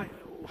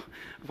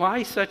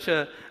such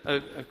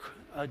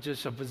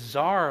just a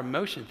bizarre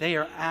emotion? They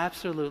are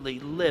absolutely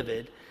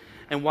livid.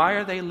 And why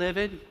are they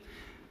livid?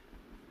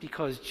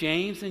 Because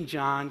James and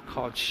John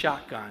called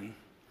shotgun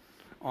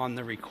on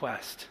the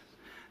request.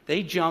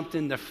 They jumped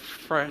in the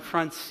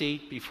front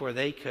seat before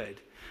they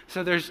could.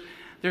 So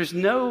there's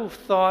no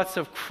thoughts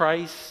of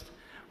Christ.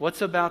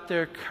 What's about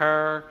their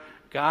cur?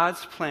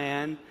 God's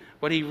plan.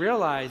 What he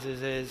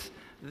realizes is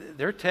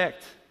they're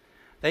ticked.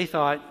 They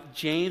thought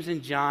James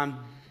and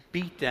John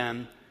beat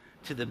them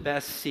to the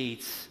best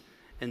seats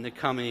in the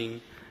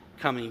coming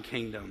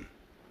kingdom.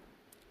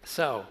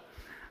 So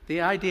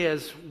the idea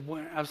is,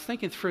 I was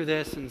thinking through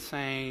this and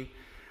saying,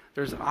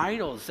 there's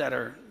idols that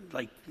are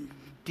like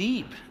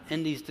deep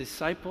in these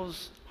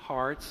disciples'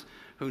 hearts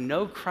who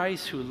know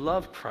Christ, who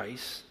love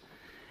Christ.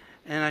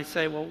 And I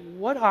say, well,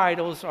 what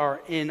idols are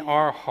in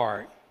our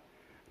heart,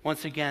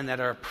 once again,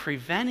 that are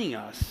preventing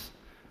us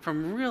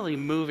from really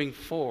moving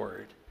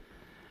forward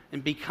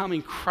and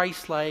becoming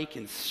Christ-like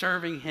and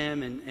serving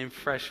him in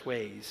fresh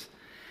ways?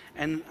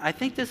 And I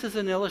think this is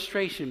an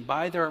illustration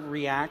by their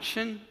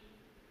reaction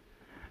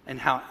and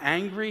how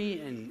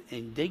angry and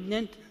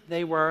indignant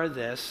they were at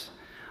this.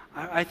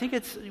 I think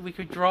we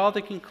could draw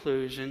the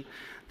conclusion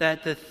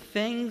that the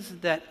things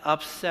that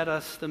upset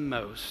us the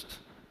most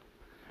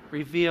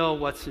reveal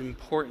what's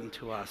important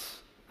to us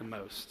the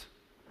most.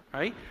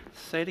 Right?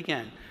 Say it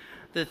again.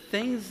 The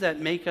things that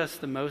make us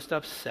the most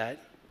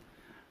upset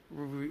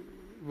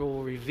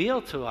will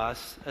reveal to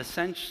us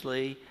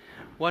essentially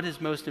what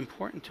is most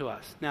important to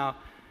us. Now,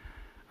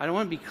 I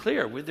want to be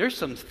clear. There's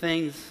some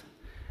things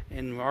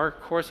in our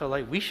course of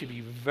life we should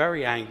be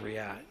very angry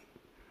at.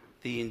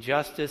 The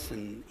injustice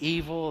and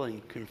evil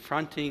and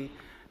confronting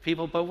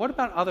people. But what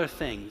about other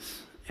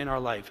things in our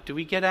life? Do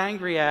we get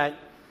angry at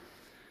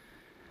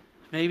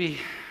maybe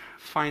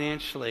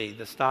financially,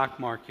 the stock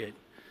market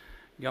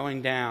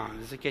going down?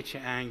 Does it get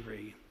you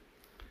angry?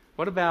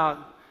 What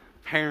about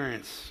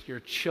parents, your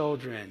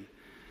children?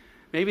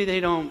 Maybe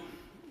they don't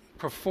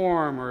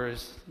perform or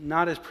is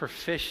not as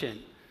proficient,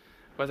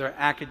 whether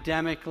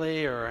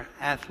academically or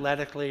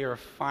athletically or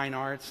fine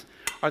arts.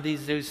 Are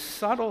those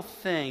subtle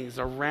things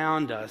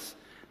around us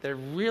that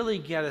really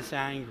get us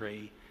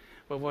angry,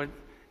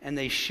 and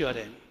they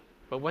shouldn't.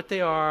 But what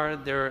they are,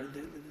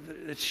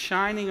 it's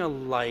shining a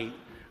light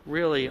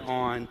really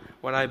on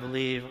what I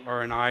believe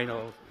are an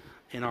idol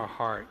in our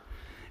heart.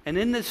 And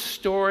in this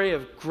story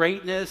of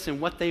greatness and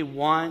what they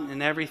want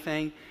and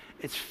everything,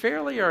 it's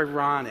fairly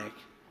ironic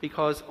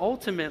because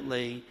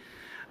ultimately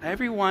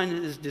everyone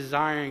is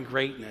desiring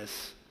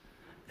greatness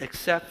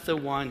except the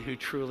one who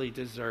truly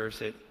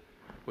deserves it,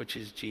 which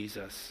is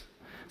Jesus.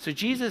 So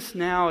Jesus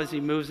now, as he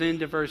moves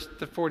into verse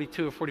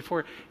 42 or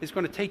 44, is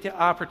going to take the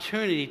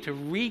opportunity to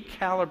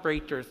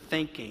recalibrate their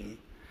thinking,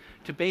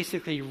 to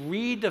basically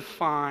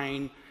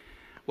redefine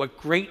what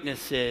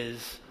greatness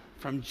is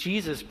from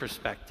Jesus'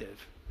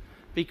 perspective,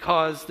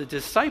 because the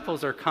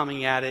disciples are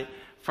coming at it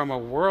from a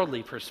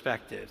worldly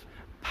perspective,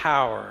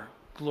 power,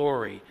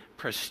 glory,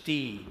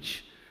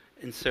 prestige,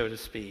 and so to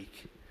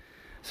speak.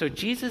 So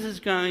Jesus is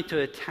going to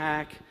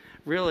attack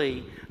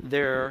really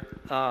their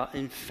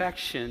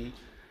infection.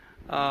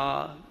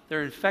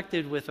 They're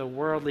infected with a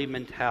worldly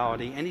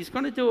mentality, and he's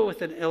going to do it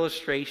with an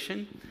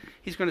illustration.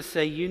 He's going to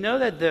say, he's going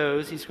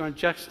to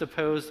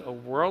juxtapose a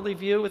worldly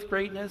view with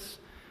greatness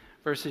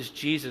versus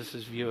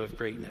Jesus' view of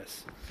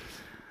greatness.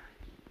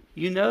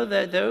 You know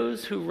that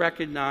those who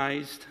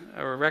recognized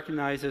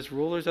as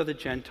rulers of the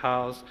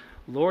Gentiles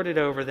lord it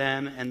over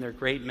them, and their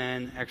great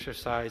men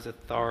exercise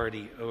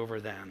authority over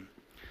them.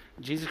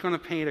 Jesus is going to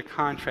paint a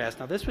contrast.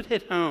 Now, this would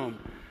hit home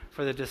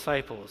for the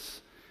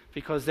disciples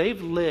because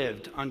they've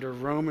lived under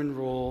Roman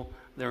rule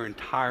their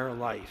entire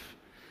life.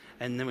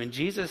 And then when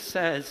Jesus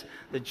says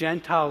the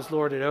Gentiles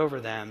lord it over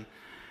them,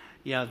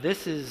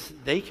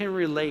 they can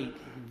relate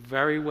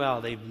very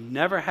well. They've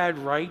never had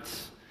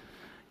rights.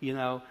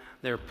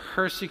 They're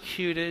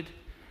persecuted.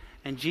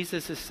 And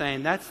Jesus is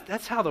saying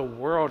that's how the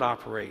world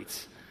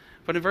operates.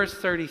 But in verse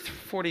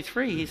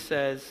 43, he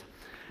says,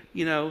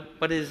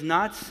 but it is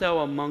not so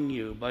among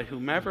you, but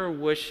whomever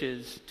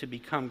wishes to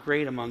become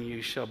great among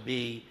you shall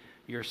be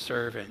your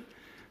servant.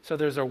 So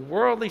there's a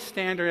worldly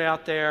standard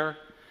out there,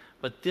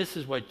 but this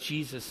is what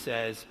Jesus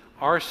says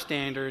our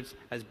standards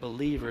as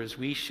believers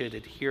we should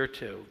adhere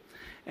to.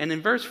 And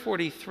in verse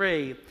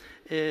 43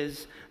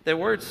 is the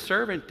word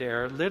servant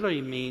there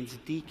literally means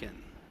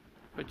deacon,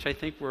 which I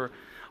think we're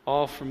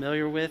all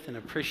familiar with and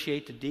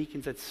appreciate the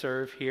deacons that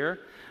serve here.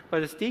 But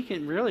this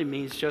deacon really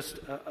means just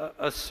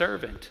a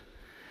servant.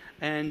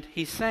 And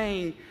he's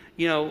saying,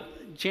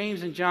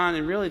 James and John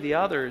and really the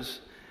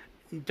others,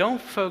 don't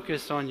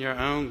focus on your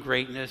own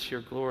greatness,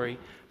 your glory.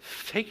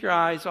 Take your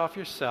eyes off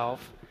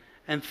yourself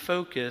and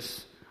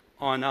focus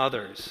on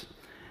others.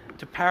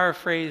 To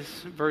paraphrase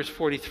verse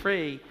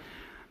 43,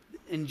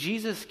 in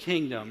Jesus'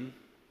 kingdom,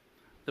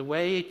 the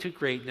way to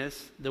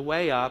greatness, the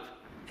way up,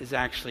 is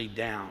actually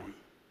down.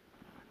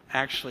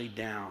 Actually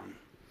down.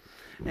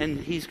 And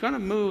he's going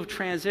to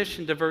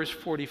transition to verse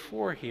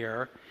 44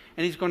 here,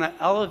 and he's going to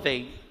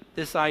elevate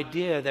this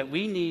idea that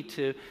we need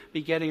to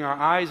be getting our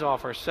eyes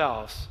off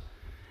ourselves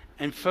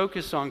and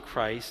focus on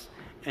Christ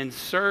and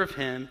serve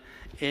him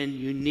in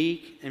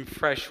unique and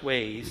fresh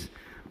ways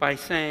by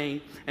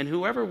saying, and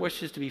whoever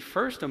wishes to be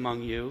first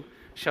among you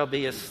shall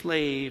be a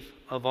slave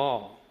of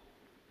all.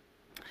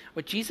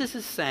 What Jesus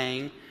is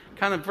saying,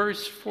 kind of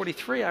verse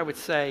 43, I would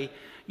say,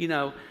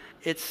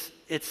 it's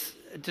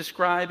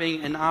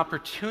describing an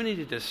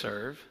opportunity to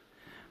serve,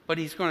 but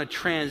he's going to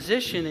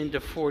transition into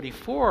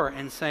 44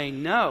 and say,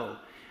 no,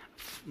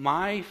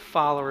 my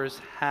followers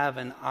have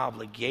an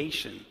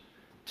obligation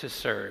to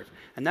serve.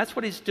 And that's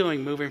what he's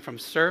doing, moving from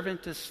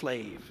servant to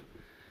slave.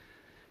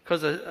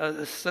 Because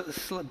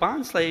a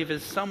bond slave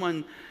is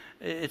someone,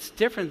 it's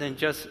different than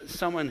just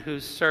someone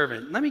who's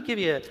servant. Let me give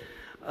you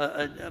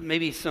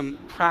maybe some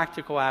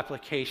practical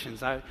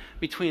applications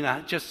between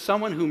just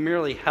someone who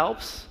merely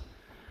helps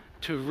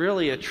to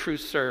really a true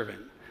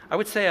servant. I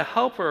would say a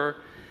helper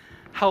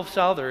helps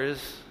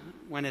others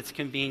when it's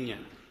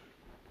convenient.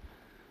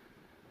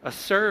 A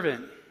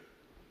servant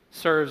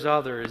serves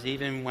others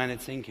even when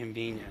it's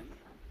inconvenient.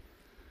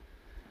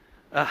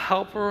 A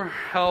helper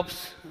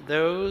helps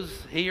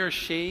those, he or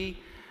she,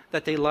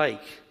 that they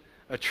like.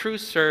 A true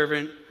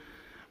servant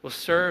will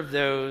serve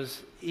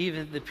those,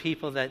 even the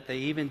people that they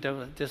even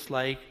don't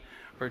dislike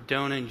or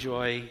don't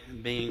enjoy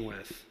being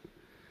with.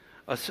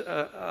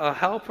 A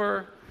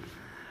helper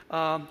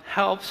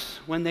helps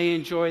when they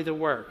enjoy the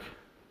work.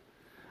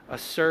 A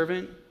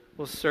servant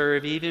will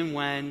serve even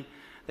when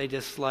they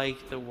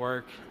dislike the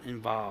work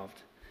involved.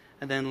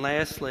 And then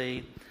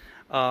lastly,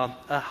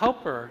 a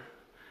helper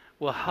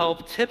will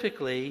help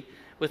typically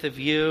with a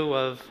view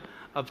of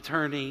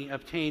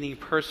obtaining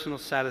personal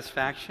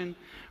satisfaction,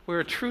 where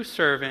a true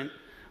servant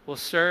will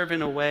serve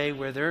in a way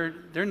where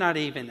they're not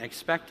even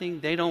expecting,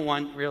 they don't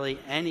want really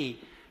any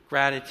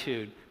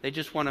gratitude. They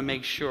just want to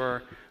make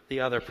sure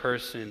the other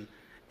person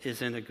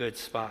is in a good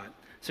spot.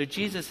 So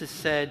Jesus has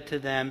said to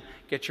them,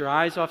 get your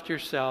eyes off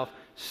yourself,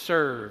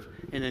 serve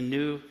in a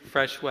new,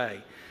 fresh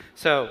way.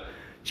 So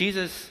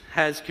Jesus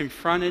has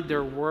confronted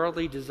their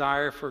worldly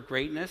desire for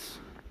greatness.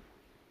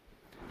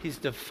 He's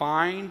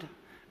defined,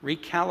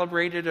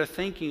 recalibrated their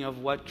thinking of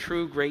what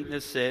true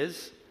greatness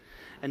is.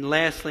 And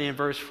lastly, in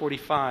verse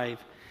 45,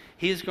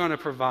 he's going to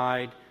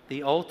provide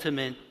the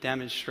ultimate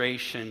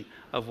demonstration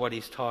of what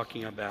he's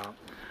talking about.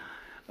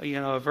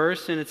 A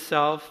verse in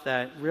itself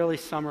that really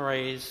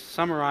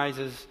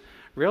summarizes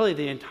really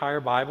the entire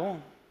Bible,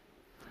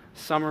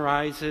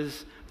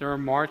 summarizes their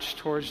march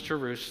towards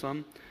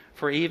Jerusalem.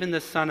 For even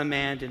the Son of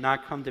Man did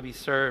not come to be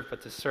served,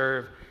 but to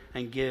serve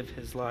and give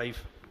his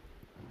life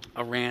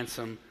a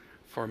ransom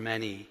for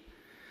many.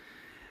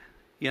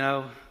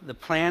 The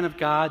plan of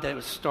God that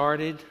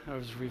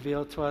was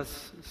revealed to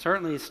us,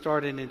 certainly it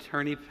started in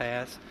eternity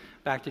past,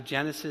 back to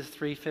Genesis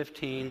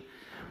 3:15,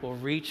 will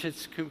reach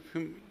its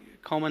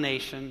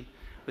culmination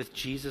with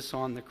Jesus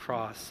on the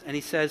cross. And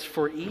he says,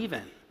 for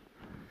even.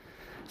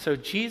 So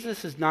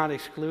Jesus is not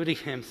excluding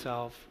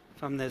himself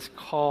from this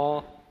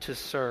call to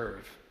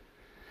serve.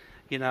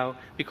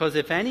 Because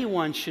if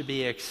anyone should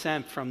be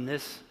exempt from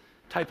this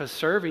type of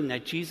serving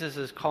that Jesus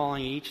is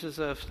calling each of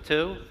us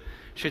to,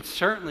 should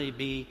certainly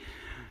be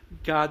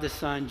God the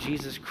Son,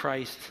 Jesus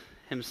Christ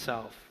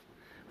himself.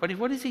 But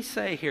what does he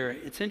say here?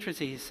 It's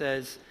interesting. He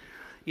says,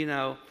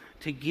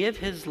 to give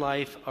his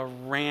life a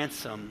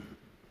ransom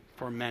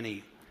for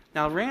many.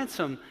 Now,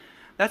 ransom,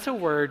 that's a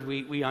word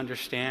we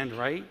understand,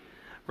 right?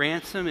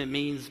 Ransom, it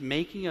means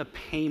making a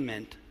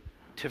payment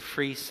to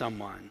free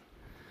someone.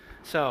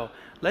 So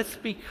let's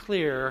be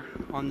clear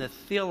on the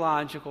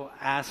theological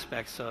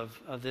aspects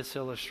of this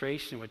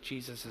illustration, what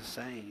Jesus is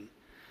saying.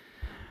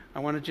 I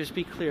want to just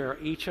be clear.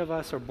 Each of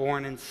us are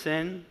born in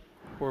sin.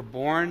 We're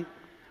born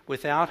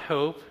without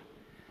hope.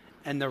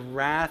 And the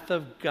wrath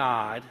of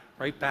God,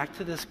 right back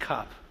to this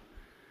cup,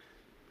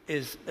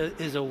 is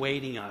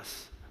awaiting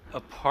us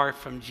apart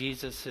from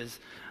Jesus'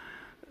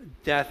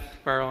 death,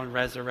 burial, and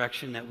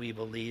resurrection that we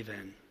believe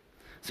in.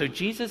 So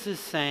Jesus is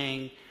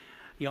saying,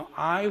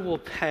 I will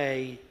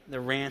pay the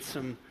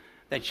ransom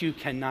that you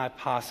cannot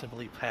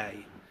possibly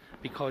pay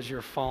because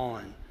you're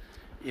fallen.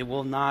 It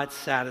will not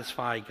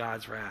satisfy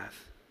God's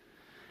wrath.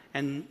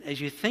 And as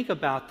you think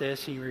about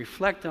this and you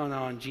reflect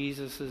on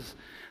Jesus'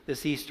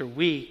 this Easter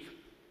week,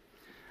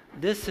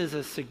 this is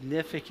a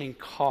significant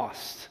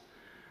cost.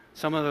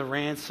 Some of the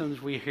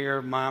ransoms we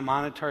hear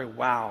monetary,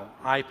 wow,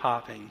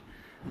 eye-popping.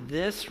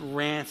 This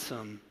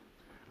ransom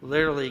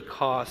literally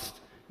cost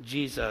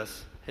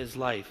Jesus his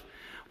life.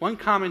 One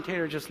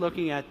commentator just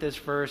looking at this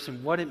verse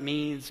and what it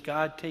means,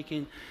 God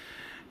taking,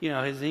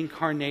 his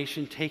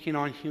incarnation, taking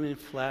on human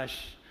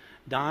flesh,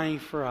 dying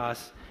for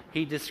us,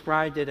 he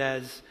described it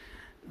as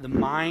the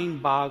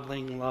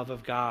mind-boggling love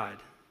of God.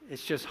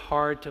 It's just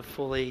hard to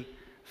fully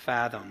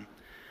fathom.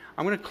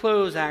 I'm going to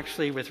close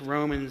actually with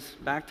Romans,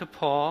 back to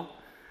Paul.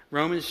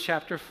 Romans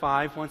chapter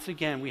 5, once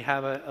again, we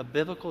have a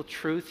biblical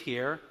truth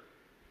here.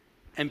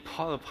 And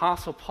the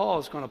Apostle Paul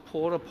is going to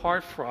pull it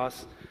apart for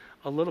us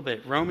a little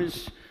bit.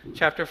 Romans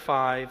chapter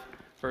 5,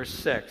 verse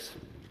 6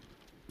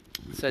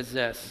 says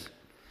this: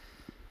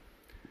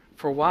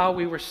 "For while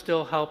we were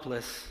still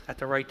helpless, at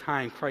the right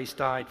time Christ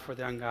died for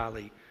the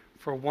ungodly.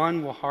 For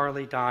one will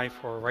hardly die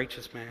for a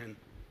righteous man,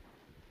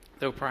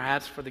 though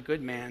perhaps for the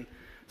good man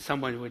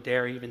someone would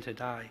dare even to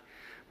die.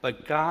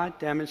 But God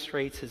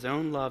demonstrates his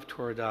own love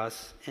toward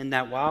us in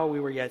that while we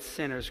were yet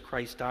sinners,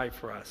 Christ died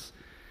for us.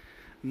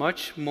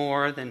 Much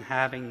more than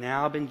having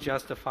now been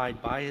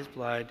justified by his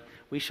blood,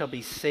 we shall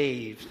be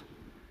saved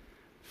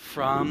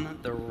from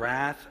the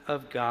wrath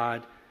of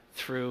God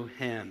through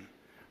him.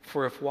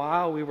 For if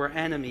while we were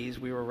enemies,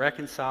 we were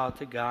reconciled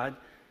to God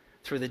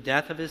through the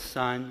death of his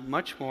Son,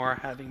 much more,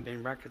 having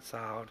been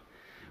reconciled,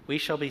 we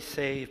shall be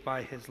saved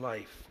by his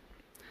life.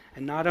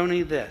 And not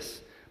only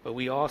this, but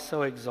we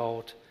also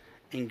exult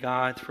in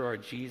God through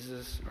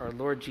our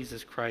Lord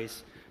Jesus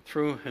Christ,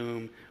 through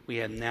whom we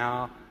have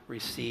now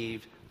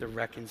received the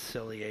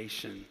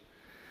reconciliation."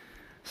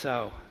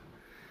 So,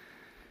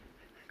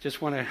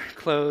 just want to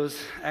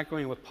close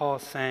echoing what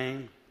Paul's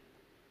saying.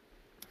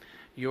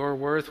 You're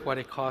worth what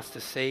it costs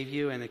to save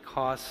you, and it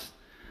costs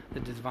the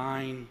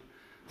divine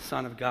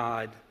Son of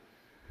God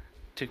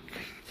to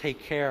take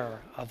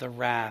care of the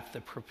wrath,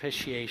 the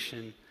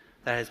propitiation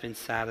that has been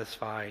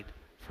satisfied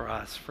for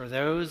us. For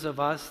those of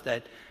us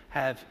that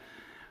have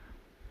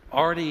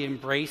already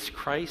embraced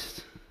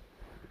Christ,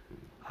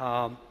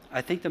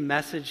 I think the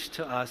message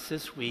to us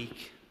this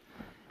week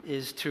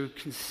is to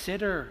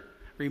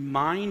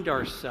remind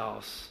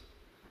ourselves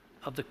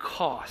of the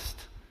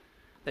cost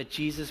that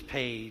Jesus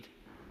paid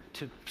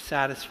to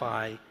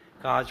satisfy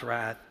God's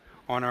wrath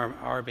on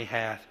our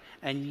behalf,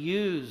 and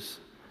use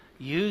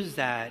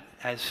that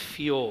as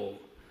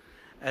fuel,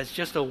 as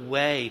just a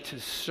way to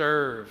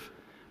serve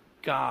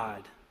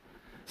God,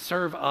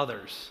 serve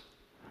others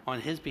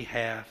on his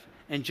behalf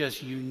in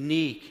just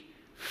unique,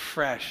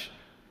 fresh,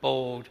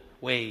 bold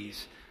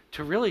ways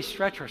to really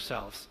stretch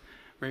ourselves.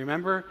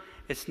 Remember,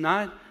 it's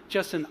not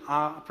just an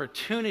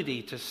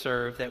opportunity to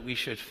serve that we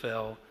should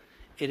fill.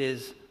 It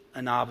is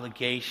an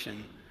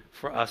obligation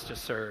for us to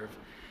serve.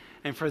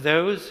 And for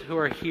those who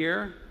are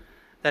here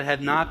that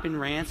have not been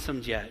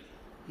ransomed yet,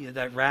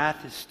 that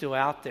wrath is still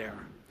out there,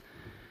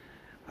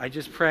 I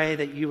just pray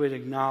that you would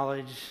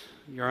acknowledge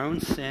your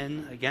own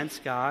sin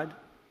against God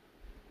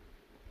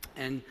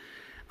and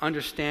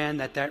understand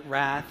that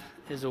wrath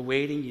is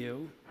awaiting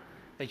you,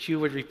 that you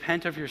would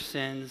repent of your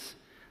sins,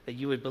 that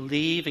you would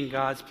believe in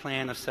God's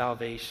plan of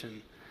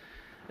salvation,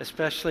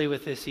 especially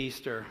with this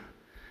Easter,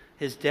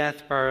 his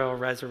death, burial,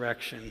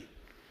 resurrection,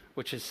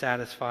 which has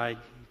satisfied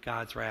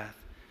God's wrath.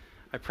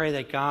 I pray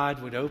that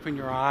God would open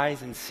your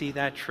eyes and see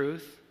that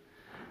truth.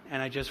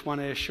 And I just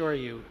want to assure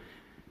you,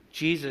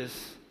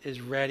 Jesus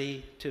is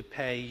ready to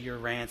pay your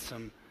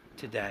ransom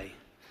today.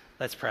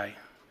 Let's pray.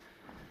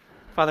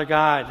 Father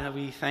God,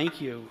 we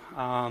thank you.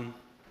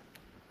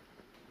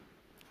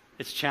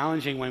 It's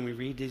challenging when we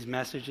read these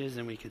messages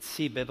and we could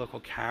see biblical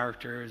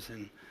characters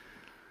and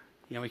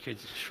we could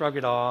shrug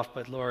it off,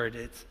 but Lord,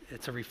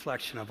 it's a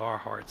reflection of our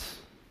hearts.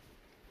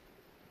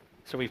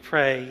 So we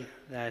pray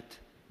that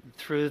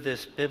through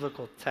this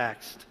biblical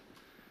text,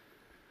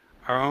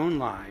 our own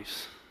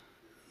lives,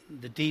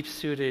 the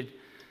deep-seated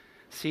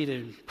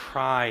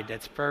pride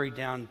that's buried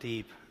down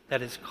deep,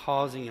 that is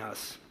causing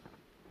us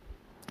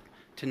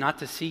to not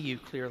to see you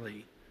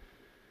clearly,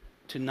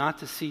 to not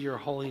to see your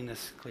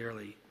holiness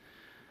clearly,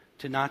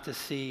 to not to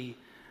see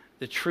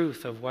the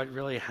truth of what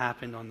really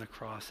happened on the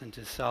cross and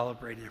to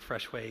celebrate in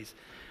fresh ways.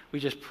 We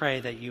just pray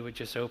that you would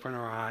just open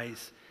our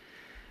eyes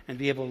and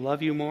be able to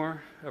love you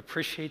more,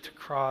 appreciate the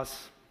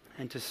cross,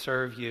 and to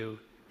serve you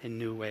in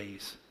new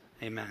ways.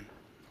 Amen.